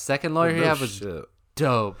because that second lawyer shit. he No had was shit.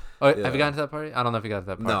 dope. Oh, Yeah. Have you gotten to that part? I don't know if you got to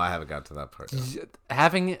that part. No, I haven't got to that part yet.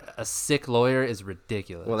 Having a sick lawyer is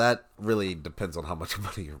ridiculous. Well, that really depends on how much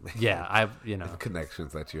money you're making. yeah,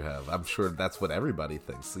 Connections that you have. I'm sure that's what everybody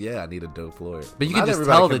thinks. Yeah, I need a dope lawyer. But you Not can just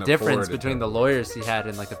everybody tell the can difference afford a between the dope lawyers he had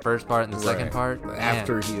in like the first part and the lawyer. second Right. part. Man.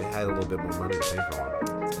 After he had a little bit more money to pay for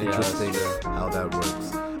him. Yeah, Interesting that's how that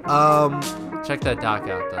works. Check that doc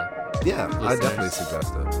out though. Yeah, I Listeners. definitely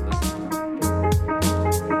suggest it.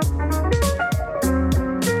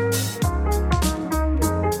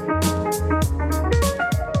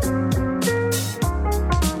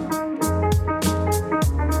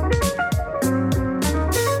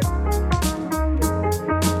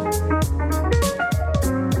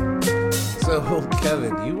 So,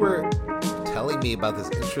 Kevin, you were telling me about this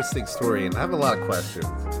interesting story, and I have a lot of questions.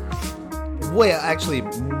 Well, actually,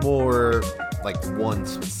 more like one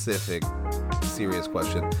specific serious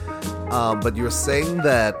question. But you were saying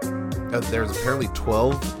that there's apparently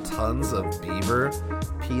 12 tons of beaver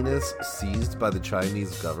penis seized by the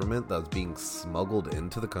Chinese government that was being smuggled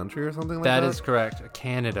into the country or something like that? That is correct.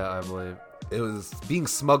 Canada, I believe. It was being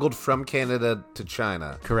smuggled from Canada to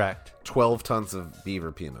China. Correct. 12 tons of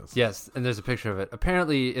beaver penis. Yes, and there's a picture of it.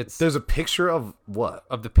 Apparently, it's There's a picture of what?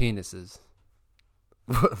 of the penises.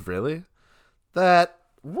 Really?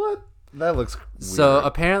 What? That looks weird. So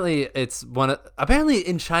apparently, it's apparently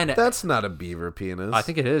in China. That's not a beaver penis. I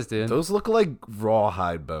think it is, dude. Those look like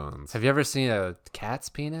rawhide bones. Have you ever seen a cat's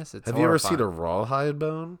penis? It's Have you ever seen a horrifying. rawhide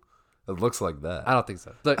bone? It looks like that. I don't think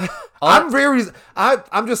so. Look, I'm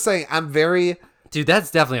just saying, dude,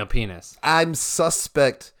 that's definitely a penis. I'm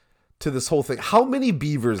suspect to this whole thing. How many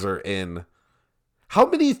beavers are in? How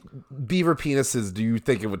many beaver penises do you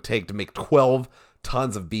think it would take to make 12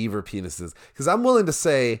 tons of beaver penises? Because I'm willing to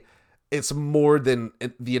say it's more than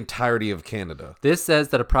the entirety of Canada. This says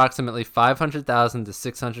that approximately 500,000 to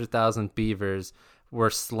 600,000 beavers were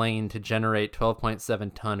slain to generate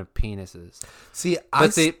 12.7 ton of penises. See,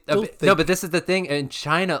 But but this is the thing. In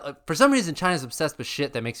China, for some reason, China's obsessed with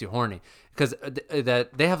shit that makes you horny. Because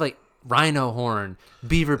that they have like rhino horn,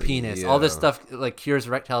 beaver penis, all this Yeah. stuff like cures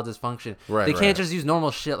erectile dysfunction. Right, they can't right. just use normal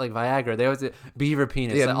shit like Viagra. They always do beaver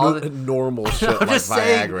penis. Yeah, like, all the, normal shit like just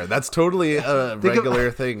saying. Viagra. That's totally a regular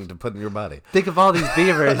thing to put in your body. think of all these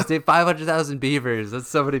beavers. They 500,000 beavers. That's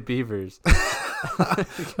so many beavers.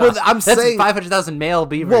 Well, I'm That's saying 500,000 male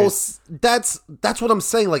beavers. Well, that's what I'm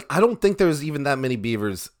saying. Like, I don't think there's even that many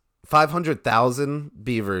beavers. 500,000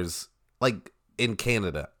 beavers, like, in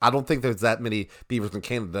Canada. I don't think there's that many beavers in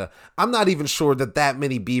Canada. I'm not even sure that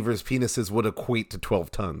many beavers' penises would equate to 12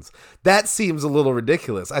 tons. That seems a little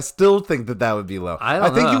ridiculous. I still think that would be low. I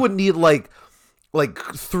don't think know. you would need, like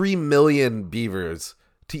 3 million beavers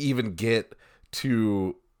to even get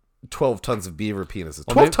to 12 tons of beaver penises.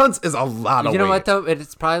 12 maybe- tons is a lot of You know weight. what though?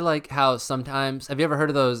 It's probably like how sometimes have you ever heard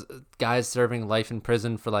of those guys serving life in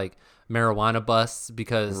prison for like marijuana busts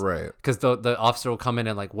because Right. the officer will come in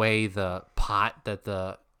and like weigh the pot that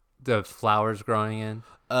the flower's growing in.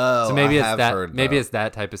 Oh, So maybe I it's have that. heard Maybe that. it's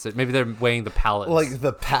that type of shit. Maybe they're weighing the pallets. Like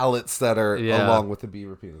the pallets that are Yeah. along with the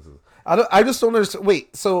beaver penises. I just don't understand.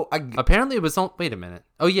 Wait, so Apparently it was wait a minute.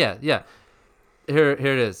 Oh yeah. Here it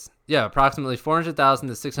is. Yeah, approximately 400,000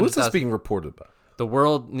 to what's this 600,000. being reported by? The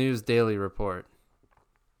World News Daily Report.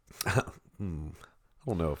 I don't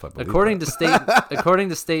know if I believe According that.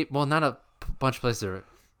 to state, well, not a bunch of places are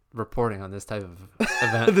reporting on this type of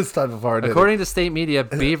event. this type of hard According to state media,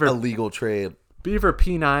 beaver illegal trade.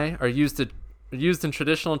 peni are used in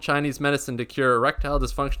traditional Chinese medicine to cure erectile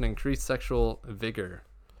dysfunction and increase sexual vigor.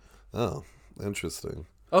 Oh, interesting.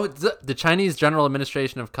 Oh, the Chinese General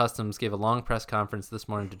Administration of Customs gave a long press conference this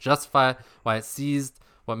morning to justify why it seized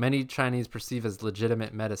what many Chinese perceive as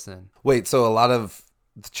legitimate medicine. Wait, so a lot of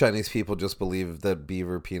Chinese people just believe that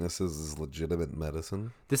beaver penises is legitimate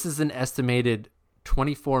medicine? This is an estimated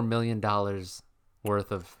 $24 million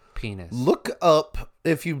worth of penis. Look up,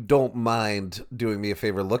 if you don't mind doing me a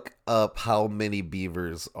favor, look up how many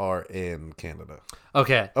beavers are in Canada.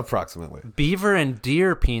 Okay. Approximately. Beaver and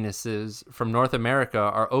deer penises from North America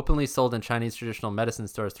are openly sold in Chinese traditional medicine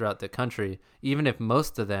stores throughout the country, even if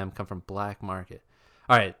most of them come from black market.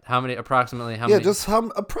 All right, approximately how many? Just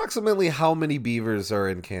approximately how many beavers are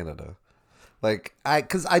in Canada? Like,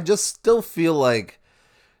 because I just still feel like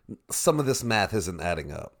some of this math isn't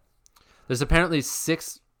adding up. There's apparently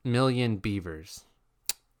 6 million beavers.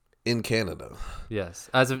 In Canada. Yes,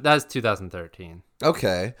 that's 2013.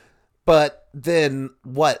 Okay. But then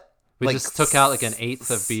what? We just took out like an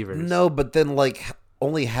eighth of beavers. No, but then like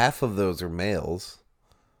only half of those are males.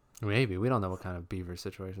 Maybe. We don't know what kind of beaver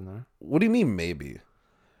situation there. What do you mean maybe?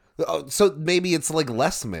 Oh, so maybe it's like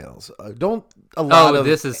less males. Don't a lot of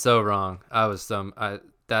This is so wrong.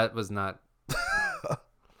 That was not.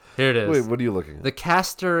 Here it is. Wait, what are you looking at? The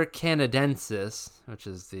Castor canadensis, which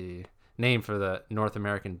is the name for the North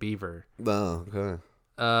American beaver. Oh, okay.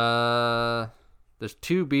 There's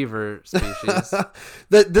 2 beaver species.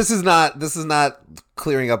 This is not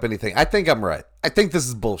clearing up anything. I think I'm right. I think this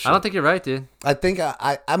is bullshit. I don't think you're right, dude. I think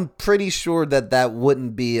I'm pretty sure that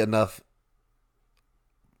wouldn't be enough.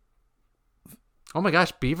 Oh my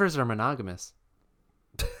gosh, beavers are monogamous.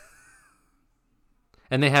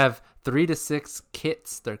 And they have 3 to 6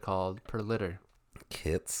 kits, they're called, per litter.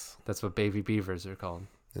 Kits? That's what baby beavers are called.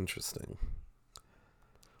 Interesting.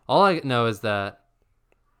 All I know is that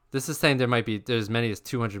this is saying there's as many as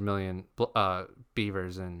 200 million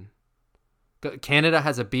beavers in Canada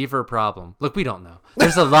has a beaver problem. Look, we don't know.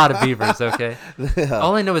 There's a lot of beavers, okay? Yeah.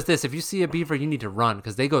 All I know is this. If you see a beaver, you need to run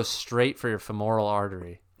because they go straight for your femoral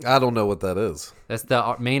artery. I don't know what that is. That's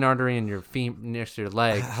the main artery in your feet next to your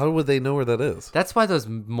leg. How would they know where that is? That's why those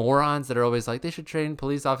morons that are always like, they should train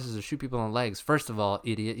police officers to shoot people in the legs. First of all,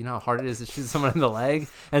 idiot, you know how hard it is to shoot someone in the leg?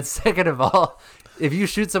 And second of all, if you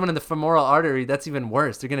shoot someone in the femoral artery, that's even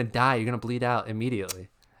worse. They're going to die. You're going to bleed out immediately.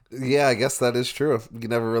 Yeah, I guess that is true. You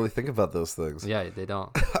never really think about those things. Yeah, they don't.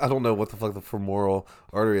 I don't know what the fuck the femoral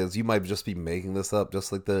artery is. You might just be making this up,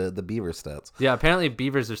 just like the beaver stats. Yeah, apparently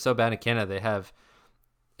beavers are so bad in Canada, they have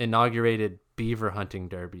inaugurated beaver hunting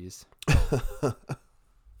derbies.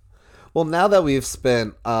 Well, now that we've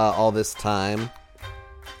spent all this time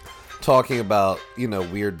talking about,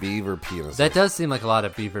 weird beaver penises. That does seem like a lot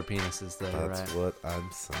of beaver penises, though, That's right? what I'm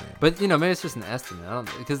saying. But, maybe it's just an estimate.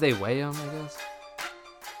 Because they weigh them, I guess.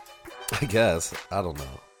 I guess. I don't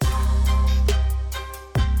know.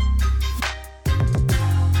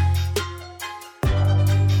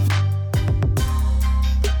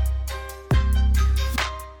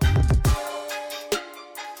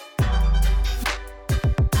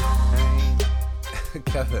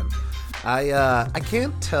 Kevin, I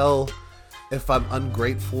can't tell if I'm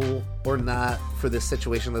ungrateful or not for this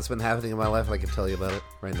situation that's been happening in my life, and I can tell you about it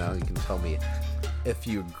right now. You can tell me if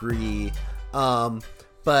you agree.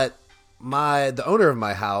 But the owner of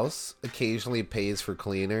my house occasionally pays for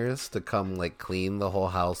cleaners to come like clean the whole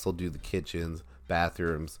house. They'll do the kitchens,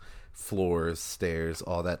 bathrooms, floors, stairs,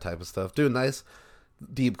 all that type of stuff. Do a nice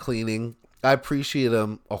deep cleaning. I appreciate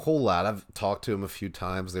them a whole lot. I've talked to them a few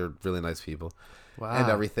times. They're really nice people. Wow. And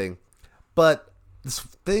everything. But this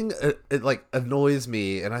thing, it like annoys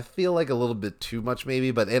me, and I feel like a little bit too much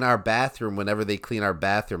maybe, but in our bathroom, whenever they clean our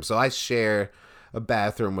bathroom, so I share a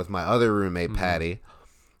bathroom with my other roommate, Patty,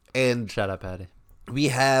 and Shut up, Patty. we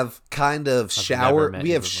have kind of never met we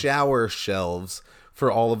you have before. shower shelves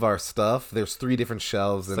for all of our stuff. There's 3 different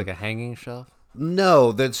shelves. It's like a hanging shelf.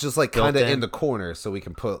 No, that's just like kind of Built in? in the corner, so we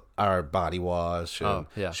can put our body wash and Oh,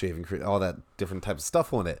 yeah. shaving cream, all that different type of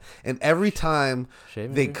stuff on it. And every time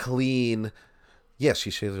Shaving they cream? clean, yeah, she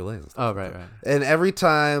shaves her legs and stuff. Oh, right. And every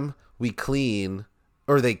time we clean,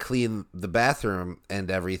 or they clean the bathroom and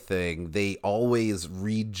everything, they always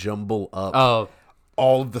rejumble up Oh,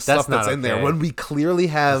 all of the stuff not that's in there okay. when we clearly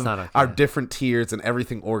have That's not okay. our different tiers and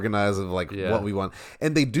everything organized of like Yeah. what we want.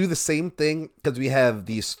 And they do the same thing because we have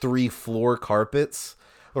these 3 floor carpets,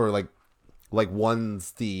 or like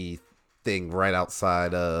one's the thing right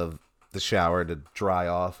outside of the shower to dry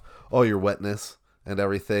off all your wetness and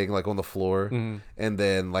everything, like on the floor, Mm-hmm. and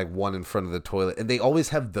then like one in front of the toilet. And they always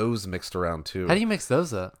have those mixed around too. how do you mix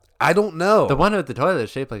those up? I don't know. The one with the toilet is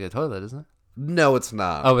shaped like a toilet, isn't it? No, it's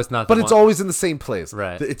not. Oh, it's not But the it's one- always in the same place.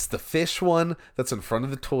 Right. It's the fish one that's in front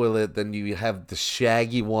of the toilet. Then you have the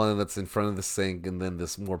shaggy one that's in front of the sink, and then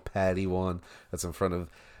this more patty one that's in front of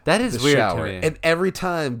That is the weird shower. to me. And every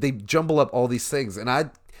time they jumble up all these things, and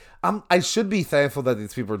I should be thankful that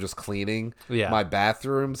these people are just cleaning Yeah. my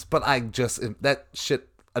bathrooms, but that shit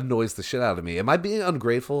annoys the shit out of me. Am I being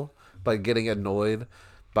ungrateful by getting annoyed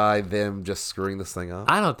by them just screwing this thing up?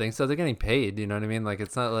 I don't think so. They're getting paid. You know what I mean? Like,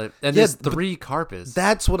 it's not like... And Yeah, there's but 3 carpets.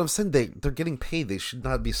 That's what I'm saying. They're getting paid. They should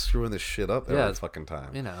not be screwing this shit up every it's- fucking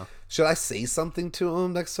time. you know. Should I say something to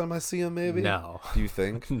him next time I see him? Maybe. No. Do you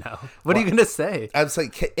think? No. What are you going to say? I'd say,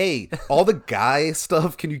 hey, all the guy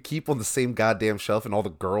stuff can you keep on the same goddamn shelf, and all the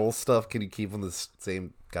girl stuff can you keep on the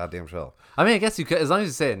same goddamn shelf? I mean, I guess you could, as long as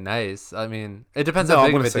you say it nice. I mean, it depends No, how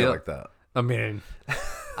I'm big of gonna a say it deal. like that.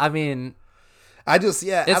 I mean, I just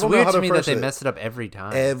I it's don't know weird how to me that approach they it. mess it up every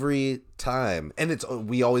time. Every time, and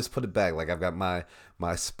we always put it back. Like I've got my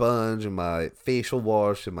sponge and my facial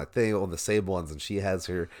wash and my thing on the same ones, and she has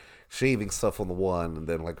her shaving stuff on the one, and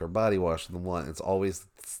then like her body wash on the one. It's always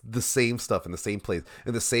the same stuff in the same place,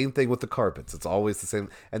 and the same thing with the carpets. It's always the same,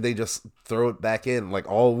 and they just throw it back in like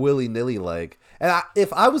all willy nilly like. And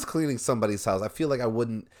if I was cleaning somebody's house, I feel like I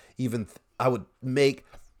wouldn't even. I would make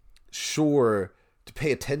sure to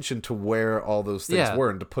pay attention to where all those things Yeah. were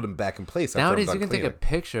and to put them back in place. After Nowadays, I'm you done can take a cleaning.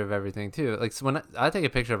 picture of everything too. Like so when I take a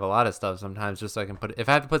picture of a lot of stuff sometimes, just so I can put it. If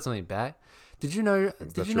I have to put something back, did you know your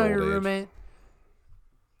That's your your old age. roommate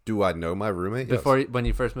Do I know my roommate? Yes. before when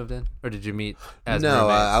you first moved in, or did you meet as No,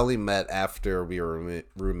 roommates? I only met after we were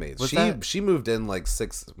roommates. Was that- She moved in like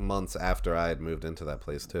 6 months after I had moved into that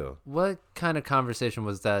place too. What kind of conversation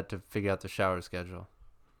was that to figure out the shower schedule?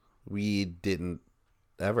 We didn't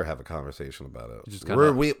ever have a conversation about it. Just we're kind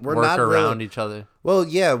of we're work not around really, each other. well,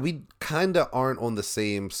 yeah, we kind of aren't on the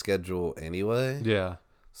same schedule anyway. Yeah.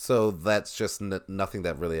 So that's just nothing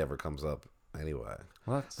that really ever comes up anyway.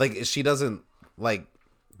 Well, that's, Like she doesn't like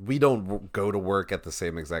we don't go to work at the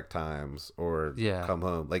same exact times or Yeah. come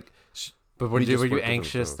home. Like but we were just you work different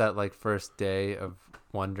anxious jobs. that like first day of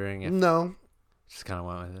wondering if no, just kind of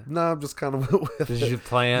went with it? no, I'm just kind of with Did it. you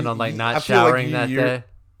plan on like I not feel like showering that you're- day?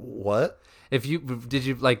 What? If you did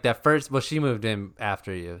you like that first? Well, she moved in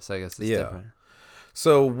after you, so I guess it's Yeah. different.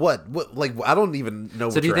 So what? What? Like I don't even know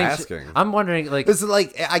So what do you you're think? asking. I'm wondering, like, It's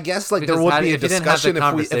like I guess like there Because would how- be a if you didn't have the discussion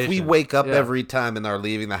if we conversation. wake up Yeah. every time and are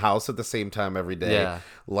leaving the house at the same time every day. Yeah.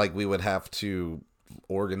 Like we would have to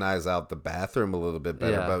organize out the bathroom a little bit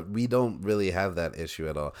better, Yeah. but we don't really have that issue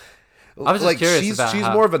at all. I was just like curious she's about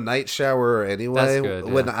how- more of a night shower anyway. That's good,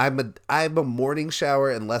 When yeah. I'm a morning shower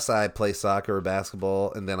unless I play soccer or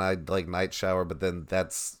basketball, and then I like night shower, but then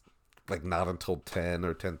that's like not until 10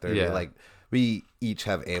 or 10:30. Yeah. Like we each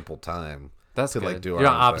have ample time. that's to, good. like, do You're our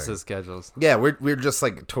on own opposite thing. schedules. Yeah, we're just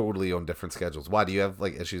like totally on different schedules. Why do you have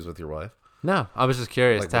like issues with your wife? No, I was just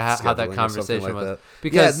curious Like to with how that scheduling or something conversation like was that?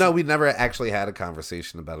 because Yeah, no, we never actually had a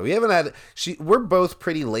conversation about it. We haven't had. We're both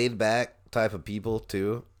pretty laid back type of people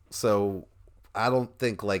too, so I don't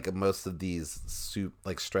think like most of these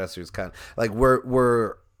like stressors kind of like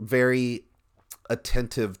we're very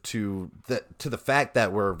attentive to the fact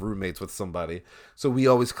that we're roommates with somebody, so we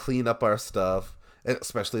always clean up our stuff,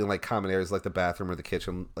 especially in like common areas like the bathroom or the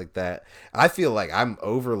kitchen like that. I feel like I'm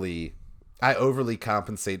overly I overly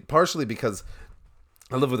compensate, partially because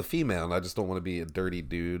I live with a female and I just don't want to be a dirty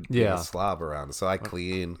dude being a slob around. So I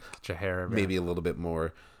clean, Get your hair maybe a little bit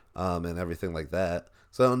more, and everything like that.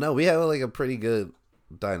 So no, we have like a pretty good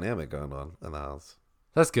dynamic going on in the house.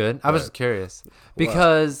 That's good. I was just curious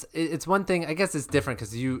because it's one thing. I guess it's different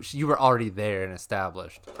because you were already there and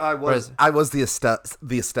established. I was the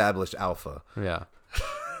established alpha. Yeah.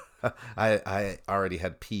 I already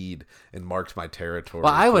had peed and marked my territory.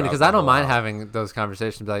 Well, I wouldn't because I don't mind having those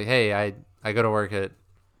conversations. Like, hey, I go to work at.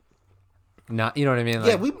 Not, you know what I mean? Like,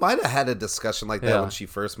 yeah, we might have had a discussion like that when she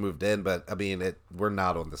first moved in, but I mean, we're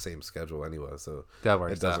not on the same schedule anyway, so that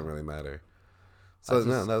works. It doesn't really matter. So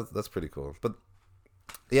that's pretty cool. But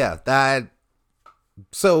yeah, that.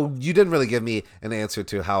 So you didn't really give me an answer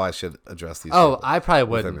to how I should address these. Oh, I probably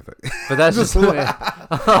wouldn't. But that's just.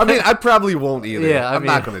 I mean, I probably won't either. Yeah, I'm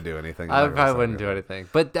not going to do anything. I probably wouldn't do anything.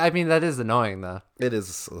 But I mean, that is annoying, though. It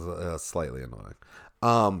is slightly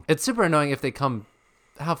annoying. It's super annoying if they come.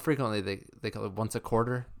 How frequently they come? Once a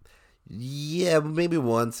quarter? Yeah, maybe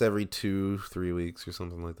once every 2-3 weeks or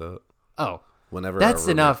something like that. Oh, whenever that's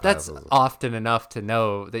enough. That's often enough to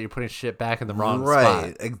know that you're putting shit back in the wrong spot.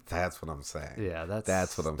 Right. That's what I'm saying. Yeah,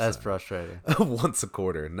 that's what I'm saying. That's frustrating. Once a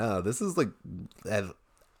quarter. No, this is like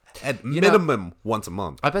at minimum once a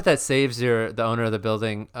month. I bet that saves the owner of the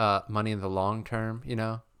building money in the long term. You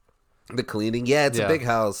know, the cleaning. Yeah, it's a big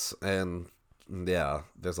house and. Yeah,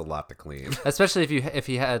 there's a lot to clean. Especially if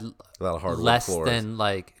you had a lot of hardwood less floors. than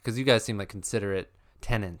like, because you guys seem like considerate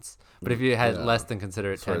tenants. But if you had less than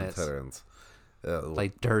considerate tenants,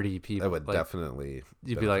 like dirty people, I would definitely.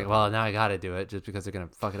 You'd be like, well, now I got to do it just because they're gonna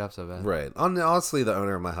fuck it up so bad. Right. Honestly, the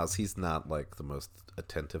owner of my house, he's not like the most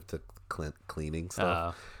attentive to cleaning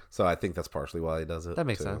stuff. So I think that's partially why he does it. That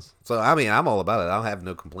makes sense. So I mean, I'm all about it. I don't have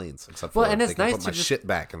no complaints except for and it's nice put my shit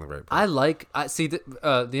back in the right place. I see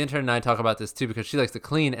the intern and I talk about this too because she likes to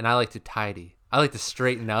clean and I like to tidy. I like to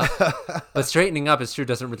straighten up, but straightening up is true.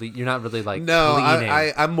 You're not really like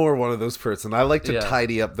cleaning. I'm more one of those person. I like to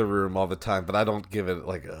tidy up the room all the time, but I don't give it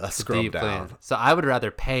like a scrub down. Clean. So I would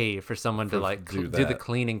rather pay for someone to like do the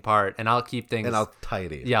cleaning part, and I'll keep things. And I'll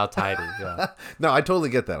tidy. Yeah, I'll tidy. Yeah. No, I totally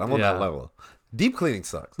get that. I'm on that level. Deep cleaning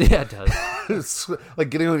sucks. Yeah, it does. Like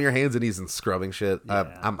getting on your hands and knees and scrubbing shit.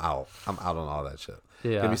 Yeah. I'm out. I'm out on all that shit.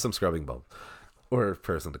 Yeah. Give me some scrubbing bum or a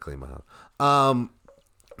person to clean my house.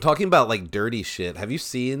 Talking about like dirty shit. Have you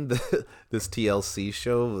seen this TLC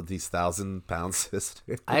show with these 1,000-pound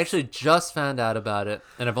sisters? I actually just found out about it,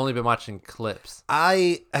 and I've only been watching clips.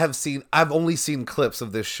 I've only seen clips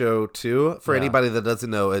of this show too. For anybody that doesn't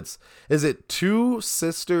know, is it two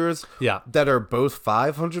sisters? That are both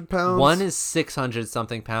 500 pounds. One is 600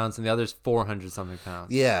 something pounds, and the other's 400 something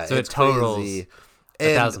pounds. Yeah, so it totals. Crazy.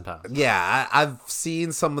 1,000 pounds. Yeah, I've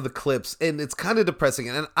seen some of the clips, and it's kind of depressing.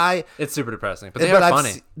 And it's super depressing, but they are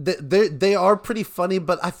funny. They are pretty funny,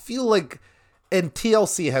 but I feel like, and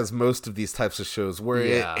TLC has most of these types of shows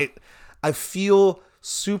where I feel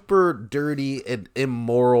super dirty and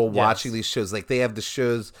immoral watching these shows. Like they have the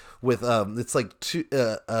shows with it's like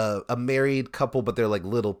a married couple, but they're like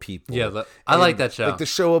little people. Yeah, I like that show. Like the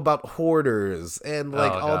show about hoarders and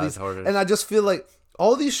like these hoarders. And I just feel like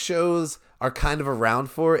all these shows are kind of around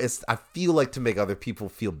for is I feel like to make other people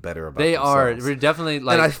feel better about themselves. We're definitely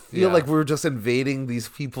like, and I feel like we're just invading these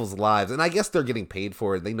people's lives, and I guess they're getting paid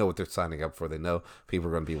for it. They know what they're signing up for. They know people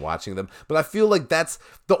are going to be watching them. But I feel like that's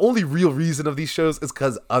the only real reason of these shows is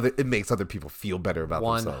because it makes other people feel better about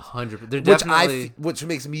themselves. 100%. Which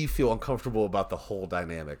makes me feel uncomfortable about the whole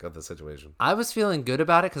dynamic of the situation. I was feeling good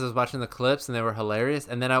about it because I was watching the clips and they were hilarious,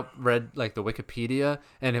 and then I read like the Wikipedia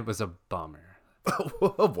and it was a bummer.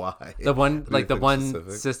 Why? The one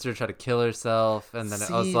sister tried to kill herself, and then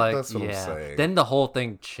I was like, that's what I'm saying. Then the whole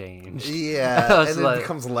thing changed. Yeah, and it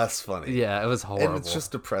becomes less funny. Yeah, it was horrible. And it's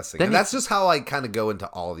just depressing. And that's just how I kind of go into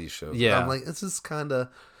all these shows. Yeah. I'm like, it's just kind of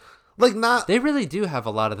like not. They really do have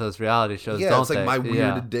a lot of those reality shows, yeah, don't it's like they? My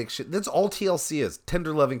Weird Addiction. That's all TLC is.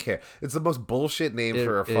 Tender Loving Care. It's the most bullshit name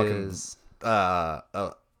for a fucking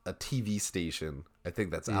a TV station. I think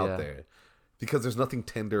that's out there. Because there's nothing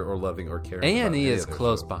tender or loving or caring. A&E is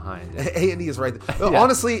close behind. A&E is right there.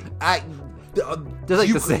 Honestly,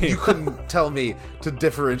 you couldn't tell me to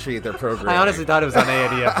differentiate their program. I honestly thought it was on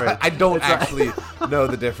A&E at first. I don't actually know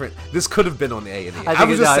the difference. This could have been on A&E. I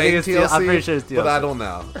was just saying TLC, I'm pretty sure it's TLC. But I don't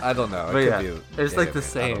know. It could be. It's like the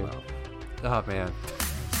same. Oh, man.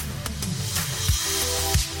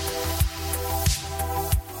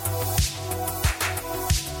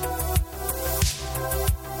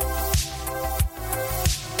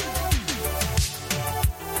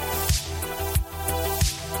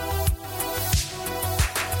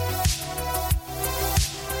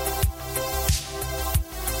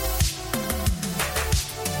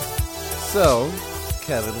 So,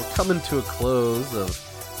 Kevin, we're coming to a close of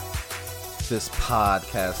this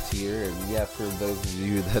podcast here, and yeah, for those of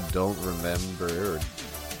you that don't remember or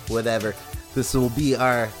whatever, this will be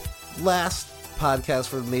our last podcast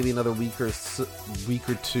for maybe another week or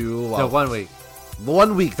two. No, 1 week.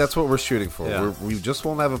 1 week. That's what we're shooting for. Yeah. We just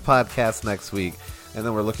won't have a podcast next week, and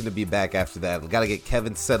then we're looking to be back after that. We got to get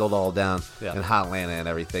Kevin settled all down in Hotlanta and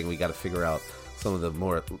everything. We got to figure out some of the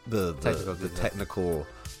more the technical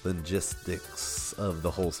logistics of the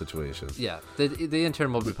whole situation. Yeah, the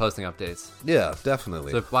intern will be posting updates. Yeah,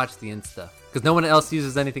 definitely. So watch the Insta, because no one else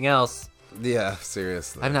uses anything else. Yeah,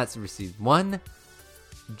 seriously. I've not received one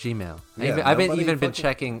Gmail. Yeah, I've even been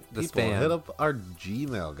checking the people, spam. hit up our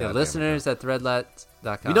Gmail. The listeners at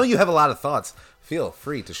threadlet.com. We know you have a lot of thoughts. Feel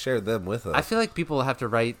free to share them with us. I feel like people have to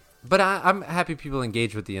write, but I'm happy people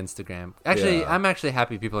engage with the Instagram. Actually, Yeah. I'm actually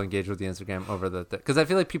happy people engage with the Instagram over because I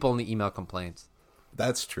feel like people only email complaints.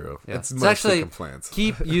 That's true. Yeah. It's So mostly actually, complaints.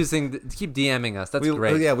 keep DMing us. That's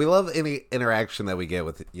great. Yeah, we love any interaction that we get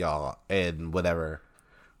with y'all and whatever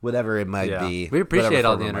it might be. We appreciate whatever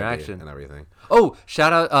all form the it might be interaction and everything. Oh,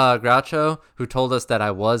 shout out Groucho, who told us that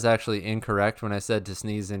I was actually incorrect when I said to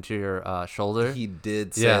sneeze into your shoulder. He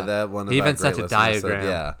did say that. One of he our even great sent a listeners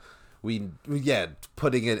said, diagram.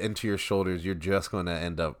 putting it into your shoulders, you're just going to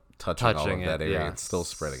end up touching all of that area and still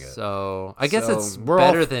spreading it. So I guess it's we're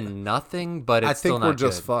better than nothing, but it's I still think not we're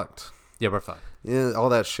just good. fucked. Yeah, we're fucked. Yeah, all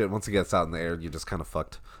that shit, once it gets out in the air, you're just kind of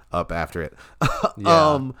fucked up after it.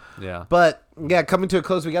 Yeah. But, yeah, coming to a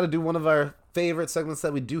close, we got to do one of our favorite segments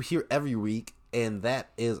that we do here every week, and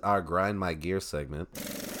that is our Grind My Gear segment.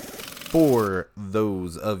 For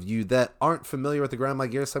those of you that aren't familiar with the Grind My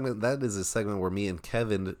Gear segment, that is a segment where me and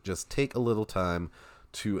Kevin just take a little time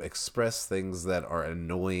to express things that are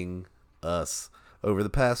annoying us over the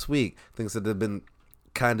past week. Things that have been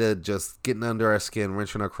kind of just getting under our skin,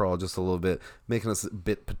 wrenching our crawl just a little bit, making us a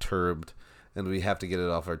bit perturbed, and we have to get it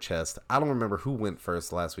off our chest. I don't remember who went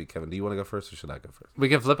first last week, Kevin. Do you want to go first, or should I go first? We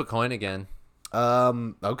can flip a coin again.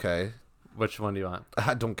 Okay. Which one do you want?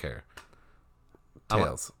 I don't care.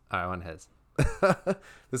 Tails. I want his.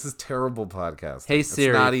 This is terrible podcast. Hey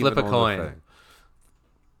Siri, flip a coin. Thing.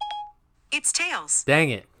 It's tails. Dang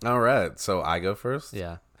it. All right, so I go first?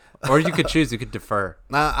 Yeah. Or you could choose. You could defer.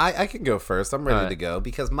 I can go first. I'm ready All right. to go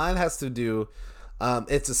because mine has to do.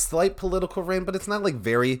 It's a slight political rant, but it's not like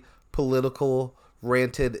very political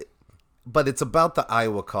ranted. But it's about the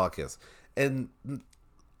Iowa caucus, and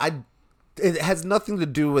it has nothing to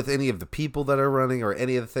do with any of the people that are running or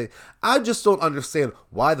any of the thing. I just don't understand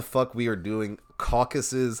why the fuck we are doing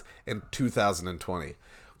caucuses in 2020.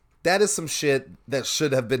 That is some shit that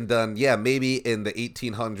should have been done, yeah, maybe in the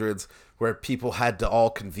 1800s where people had to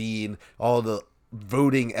all convene, all the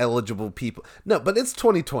voting eligible people. No, but it's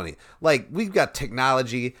 2020. Like, we've got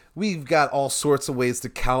technology. We've got all sorts of ways to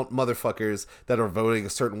count motherfuckers that are voting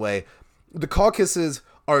a certain way. The caucuses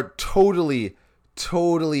are totally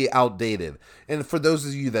outdated. And for those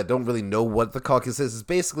of you that don't really know what the caucus is, it's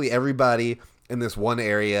basically everybody in this one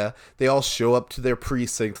area. They all show up to their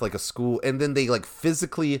precinct like a school, and then they like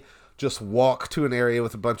physically just walk to an area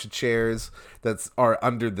with a bunch of chairs that are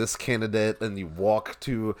under this candidate, and you walk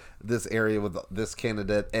to this area with this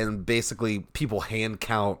candidate, and basically people hand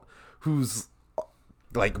count who's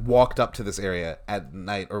like walked up to this area at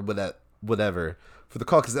night or whatever for the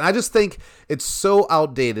caucus. And I just think it's so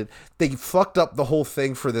outdated. They fucked up the whole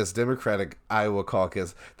thing for this Democratic Iowa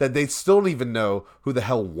caucus that they still don't even know who the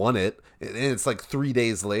hell won it. And it's like 3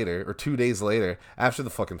 days later or 2 days later after the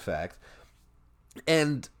fucking fact.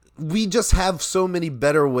 And we just have so many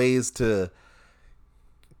better ways to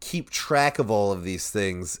keep track of all of these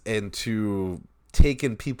things and to take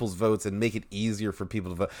in people's votes and make it easier for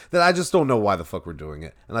people to vote, that I just don't know why the fuck we're doing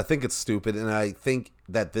it. And I think it's stupid, and I think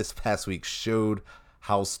that this past week showed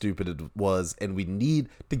how stupid it was, and we need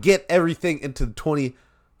to get everything into the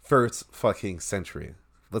 21st fucking century.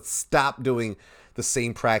 Let's stop doing the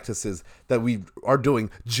same practices that we are doing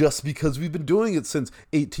just because we've been doing it since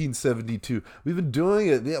 1872. We've been doing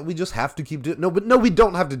it. Yeah, we just have to keep doing it. No, we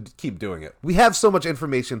don't have to keep doing it. We have so much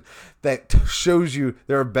information that shows you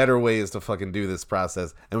there are better ways to fucking do this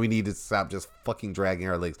process, and we need to stop just fucking dragging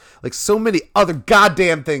our legs like so many other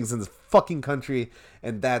goddamn things in this fucking country.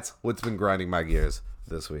 And that's what's been grinding my gears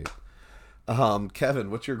this week.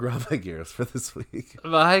 Kevin, what's your grind my gears for this week?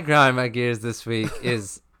 My grind my gears this week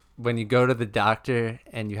is when you go to the doctor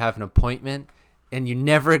and you have an appointment and you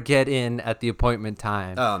never get in at the appointment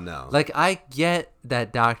time. Oh, no. Like, I get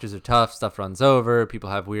that doctors are tough, stuff runs over, people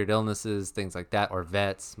have weird illnesses, things like that, or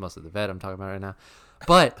vets, most of the vet I'm talking about right now.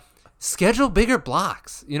 But schedule bigger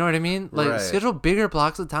blocks. You know what I mean? Like, Right. schedule bigger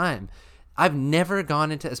blocks of time. I've never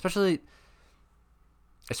gone into, especially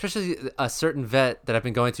especially a certain vet that I've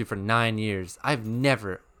been going to for 9 years. I've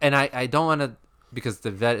never, and I don't want to, because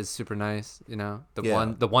the vet is super nice, you know,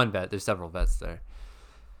 the one vet, there's several vets there,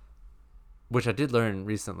 which I did learn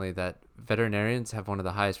recently that veterinarians have one of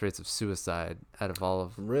the highest rates of suicide out of all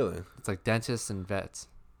of, Really? it's like dentists and vets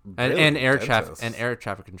Really? and air Dentists?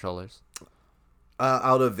 traffic controllers.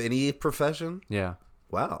 Out of any profession? Yeah.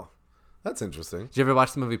 Wow. That's interesting. Did you ever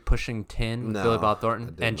watch the movie Pushing Tin with No, Billy Bob I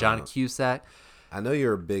Thornton did and John not. Cusack? I know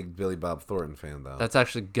you're a big Billy Bob Thornton fan, though. That's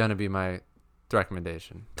actually gonna be my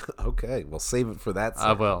recommendation. Okay, well, save it for that.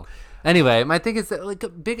 I will. Anyway, my thing is that like a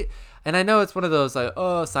big, and I know it's one of those like,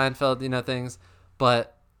 oh, Seinfeld, you know, things,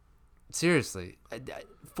 but seriously,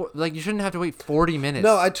 like you shouldn't have to wait 40 minutes.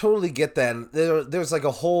 No, I totally get that. And there's like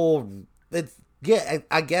a whole.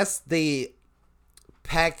 I guess they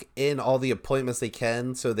pack in all the appointments they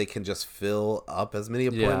can so they can just fill up as many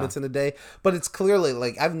appointments in a day. But it's clearly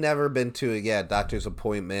like I've never been to a doctor's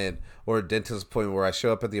appointment or a dentist appointment where I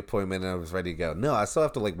show up at the appointment and I was ready to go. No, I still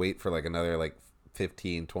have to like wait for like another like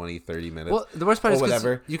 15, 20, 30 minutes. Well, the worst part is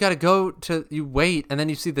whatever. You got to go to, you wait and then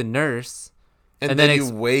you see the nurse And then you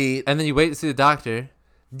wait. and then you wait to see the doctor.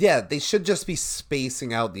 Yeah, they should just be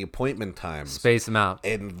spacing out the appointment times. Space them out.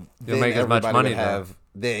 And You'll then make as much everybody money would have.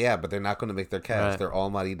 But they're not going to make their cash. Right. Their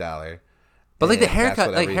almighty dollar. But like the And that's haircut,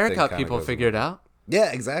 what like everything haircut kinda people goes figure it into. out.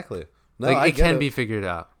 Yeah, exactly. No, Like I it get can be figured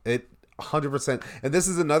out. It 100%. And this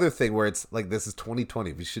is another thing where it's like this is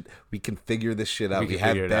 2020. We can figure this shit out. We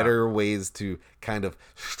have figure it better ways to kind of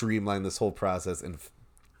streamline this whole process and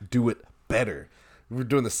do it better. We're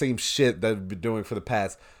doing the same shit that we've been doing for the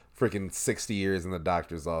past freaking 60 years in the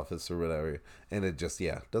doctor's office or whatever, and it just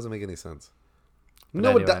doesn't make any sense. But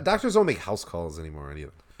No, anyway. doctors don't make house calls anymore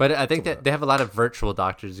either. But I think that they have a lot of virtual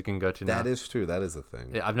doctors you can go to now. That is true. That is a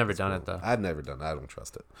thing. Yeah, I've never done it though. I've never done it. I don't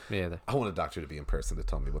trust it. Me either. I want a doctor to be in person to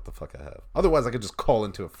tell me what the fuck I have. Otherwise, I could just call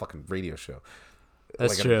into a fucking radio show.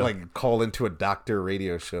 That's like true. Like call into a doctor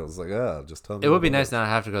radio show. It's like, just tell me. It would be what nice not to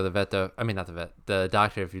have to go to the vet though. I mean, not the vet, the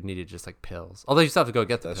doctor if you needed just like pills. Although you still have to go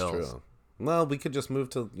get the That's pills. true. Well, we could just move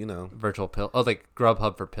to Virtual pill. Oh, like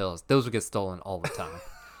Grubhub for pills. Those would get stolen all the time.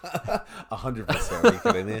 100%. Are you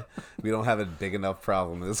kidding me? We don't have a big enough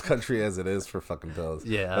problem in this country as it is for fucking pills.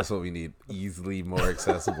 Yeah. That's what we need. Easily more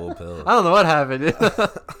accessible pills. I don't know what happened.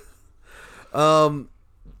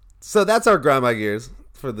 So that's our grind my gears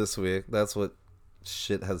for this week. That's what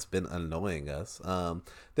shit has been annoying us.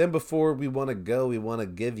 Then before we want to go, we want to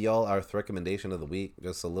give y'all our recommendation of the week.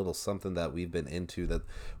 Just a little something that we've been into that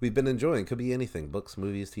we've been enjoying. Could be anything. Books,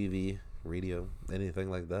 movies, TV, radio, anything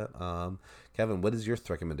like that. Kevin, what is your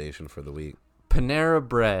recommendation for the week? Panera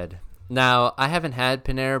Bread. Now, I haven't had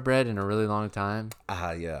Panera Bread in a really long time.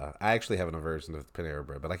 Yeah. I actually have an aversion to Panera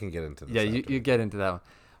Bread, but I can get into this. Yeah, you get into that one.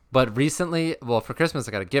 But recently, well, for Christmas,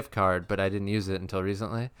 I got a gift card, but I didn't use it until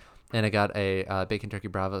recently. And I got a bacon turkey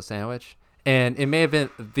Bravo sandwich. And it may have been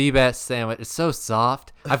the best sandwich. It's so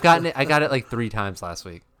soft. I got it like 3 times last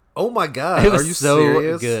week. Oh my God. It was Are you so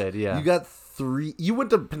serious? good, yeah. You got 3. You went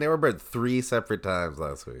to Panera Bread 3 separate times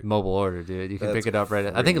last week. Mobile order, dude. You can That's pick it up right.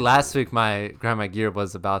 I think crazy. last week my grandma gear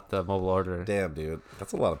was about the mobile order. Damn, dude.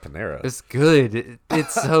 That's a lot of Panera. It's good.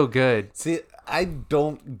 It's so good. See, I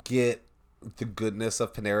don't get the goodness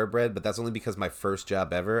of Panera Bread, but that's only because my first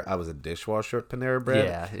job ever, I was a dishwasher at Panera Bread.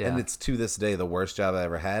 Yeah. And it's to this day the worst job I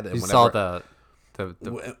ever had. And You saw the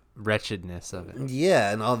wretchedness of it.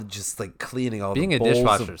 Yeah, and all just like cleaning all Being the a bowls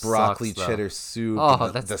dishwasher of broccoli sucks, though. cheddar soup, Oh,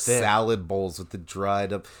 and that's the thick. salad bowls with the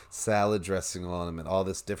dried up salad dressing on them, and all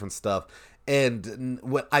this different stuff. And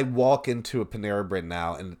when I walk into a Panera Bread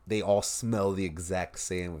now, and they all smell the exact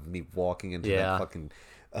same with me walking into Yeah. that fucking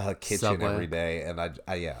kitchen Subway. every day, and I The just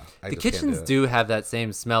can't kitchens do it. do have that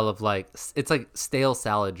same smell of like it's like stale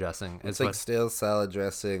salad dressing. It's like stale salad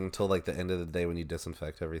dressing until like the end of the day when you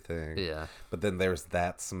disinfect everything. Yeah. But then there's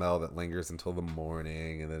that smell that lingers until the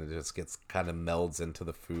morning, and then it just gets kind of melds into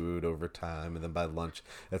the food over time, and then by lunch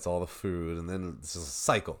it's all the food, and then it's just a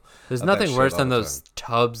cycle. There's of that nothing shit worse all than the those time.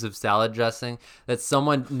 tubs of salad dressing that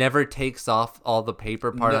someone never takes off all the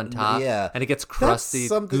paper part on top. Yeah, And it gets That's crusty,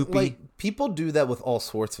 something, goopy. like people do that with all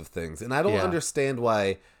sorts of things, and I don't Yeah. understand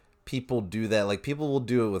why people do that. Like people will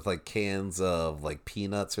do it with like cans of like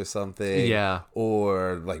peanuts or something. Yeah.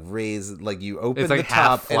 Or like raisin, like you open It's, like, the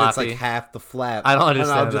half top and it's like floppy. half the flap. I don't And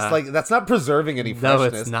understand I'm just that. like, that's not preserving any No,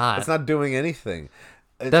 freshness. it's not. It's not doing anything.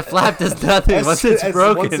 That flap does nothing once it's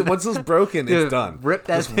broken. Once it's broken, Dude, it's done. rip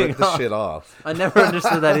that Just thing rip the off. shit off. I never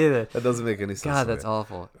understood that either. That doesn't make any sense. God, to me. that's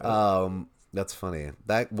awful. That's funny.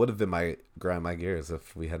 That would have been my grind my gears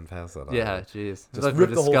if we hadn't passed that on. Yeah, jeez. Just Look, rip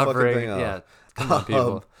we're the whole fucking discovering- thing off. Yeah, come on,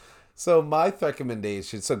 people. So my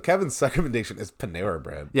recommendation. So Kevin's recommendation is Panera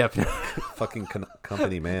Bread. Yeah. Fucking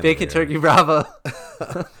company man. Bacon turkey Bravo.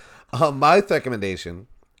 My recommendation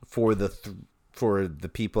for the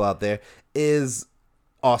people out there is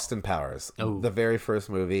Austin Powers, the very first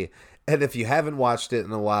movie. And if you haven't watched it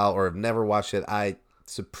in a while or have never watched it, I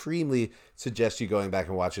supremely suggest you going back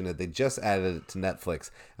and watching it. They just added it to Netflix.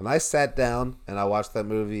 And I sat down and I watched that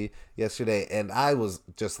movie yesterday and I was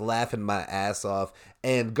just laughing my ass off.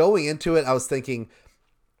 And going into it, I was thinking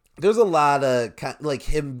there's a lot of like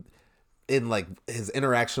him in like his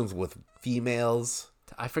interactions with females.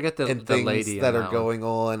 I forget the things lady that are going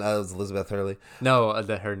on. It was Elizabeth Hurley. No,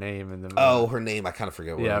 her name in the movie. Oh, her name. I kind of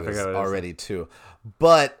forget what it is what already too.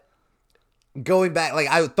 But going back, like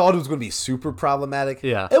I thought it was going to be super problematic.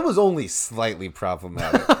 Yeah, it was only slightly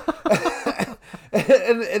problematic,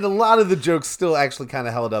 and a lot of the jokes still actually kind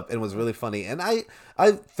of held up and was really funny. And I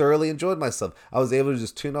thoroughly enjoyed myself. I was able to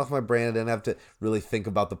just tune off my brain. I didn't have to really think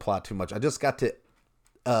about the plot too much. I just got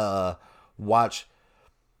to watch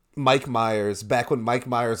Mike Myers back when Mike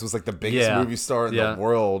Myers was like the biggest movie star in the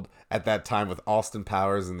world at that time with Austin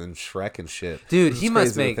Powers and then Shrek and shit. Dude, he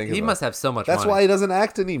must have so much That's money. why he doesn't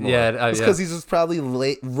act anymore. Yeah, it's because he's just probably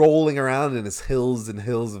rolling around in his hills and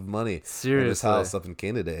hills of money. Seriously. In his house up in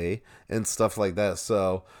Canada, and stuff like that.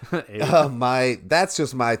 So that's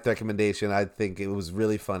just my recommendation. I think it was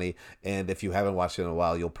really funny, and if you haven't watched it in a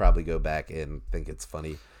while, you'll probably go back and think it's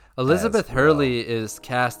funny. Elizabeth Hurley is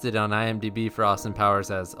casted on IMDb for Austin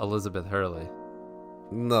Powers as Elizabeth Hurley.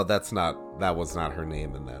 No, that was not her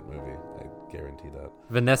name in that movie. I guarantee that.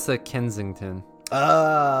 Vanessa Kensington.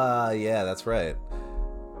 Yeah, that's right.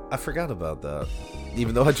 I forgot about that.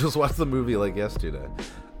 Even though I just watched the movie like yesterday.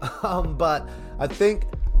 But I think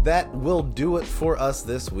that will do it for us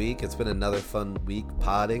this week. It's been another fun week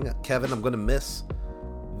podding. Kevin, I'm going to miss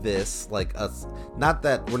this, like us, not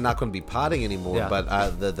that we're not going to be potting anymore,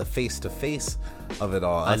 but the face to face of it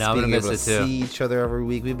all. I know, being able to see each other every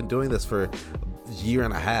week. We've been doing this for a year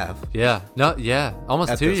and a half.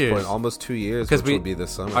 Almost At 2 this years. point, almost 2 years, which would be this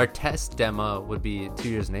summer. Our test demo would be 2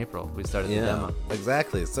 years in April. We started the demo.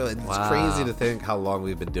 Exactly. So it's crazy to think how long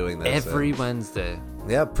we've been doing this. Every Wednesday.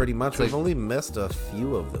 Yeah, pretty much. We've only missed a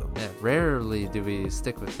few of them. Yeah, rarely do we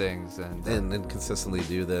stick with things and consistently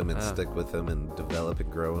do them and stick with them and develop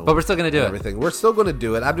and grow. But we're still going to do everything. We're still going to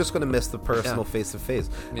do it. I'm just going to miss the personal face-to-face.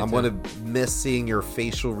 I'm going to miss seeing your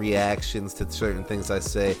facial reactions to certain things I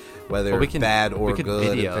say, whether bad or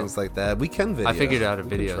good and things like that. We can video. I figured out a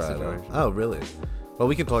video situation. Oh, really? Well,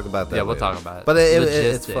 we can talk about that. Yeah, we'll talk about it. But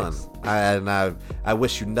it's fun. I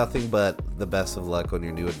wish you nothing but the best of luck on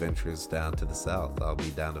your new adventures down to the south. I'll be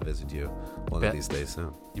down to visit you one of these days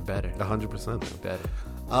soon. You better. 100%. You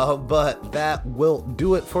better. But that will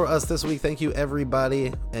do it for us this week. Thank you,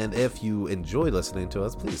 everybody. And if you enjoy listening to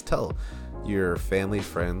us, please tell your family,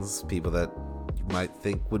 friends, people that you might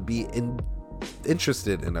think would be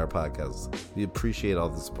interested in our podcast. We appreciate all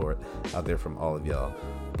the support out there from all of y'all.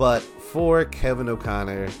 But for Kevin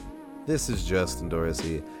O'Connor, this is Justin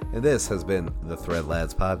Dorsey, and this has been the Thread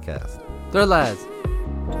Lads podcast. Thread Lads.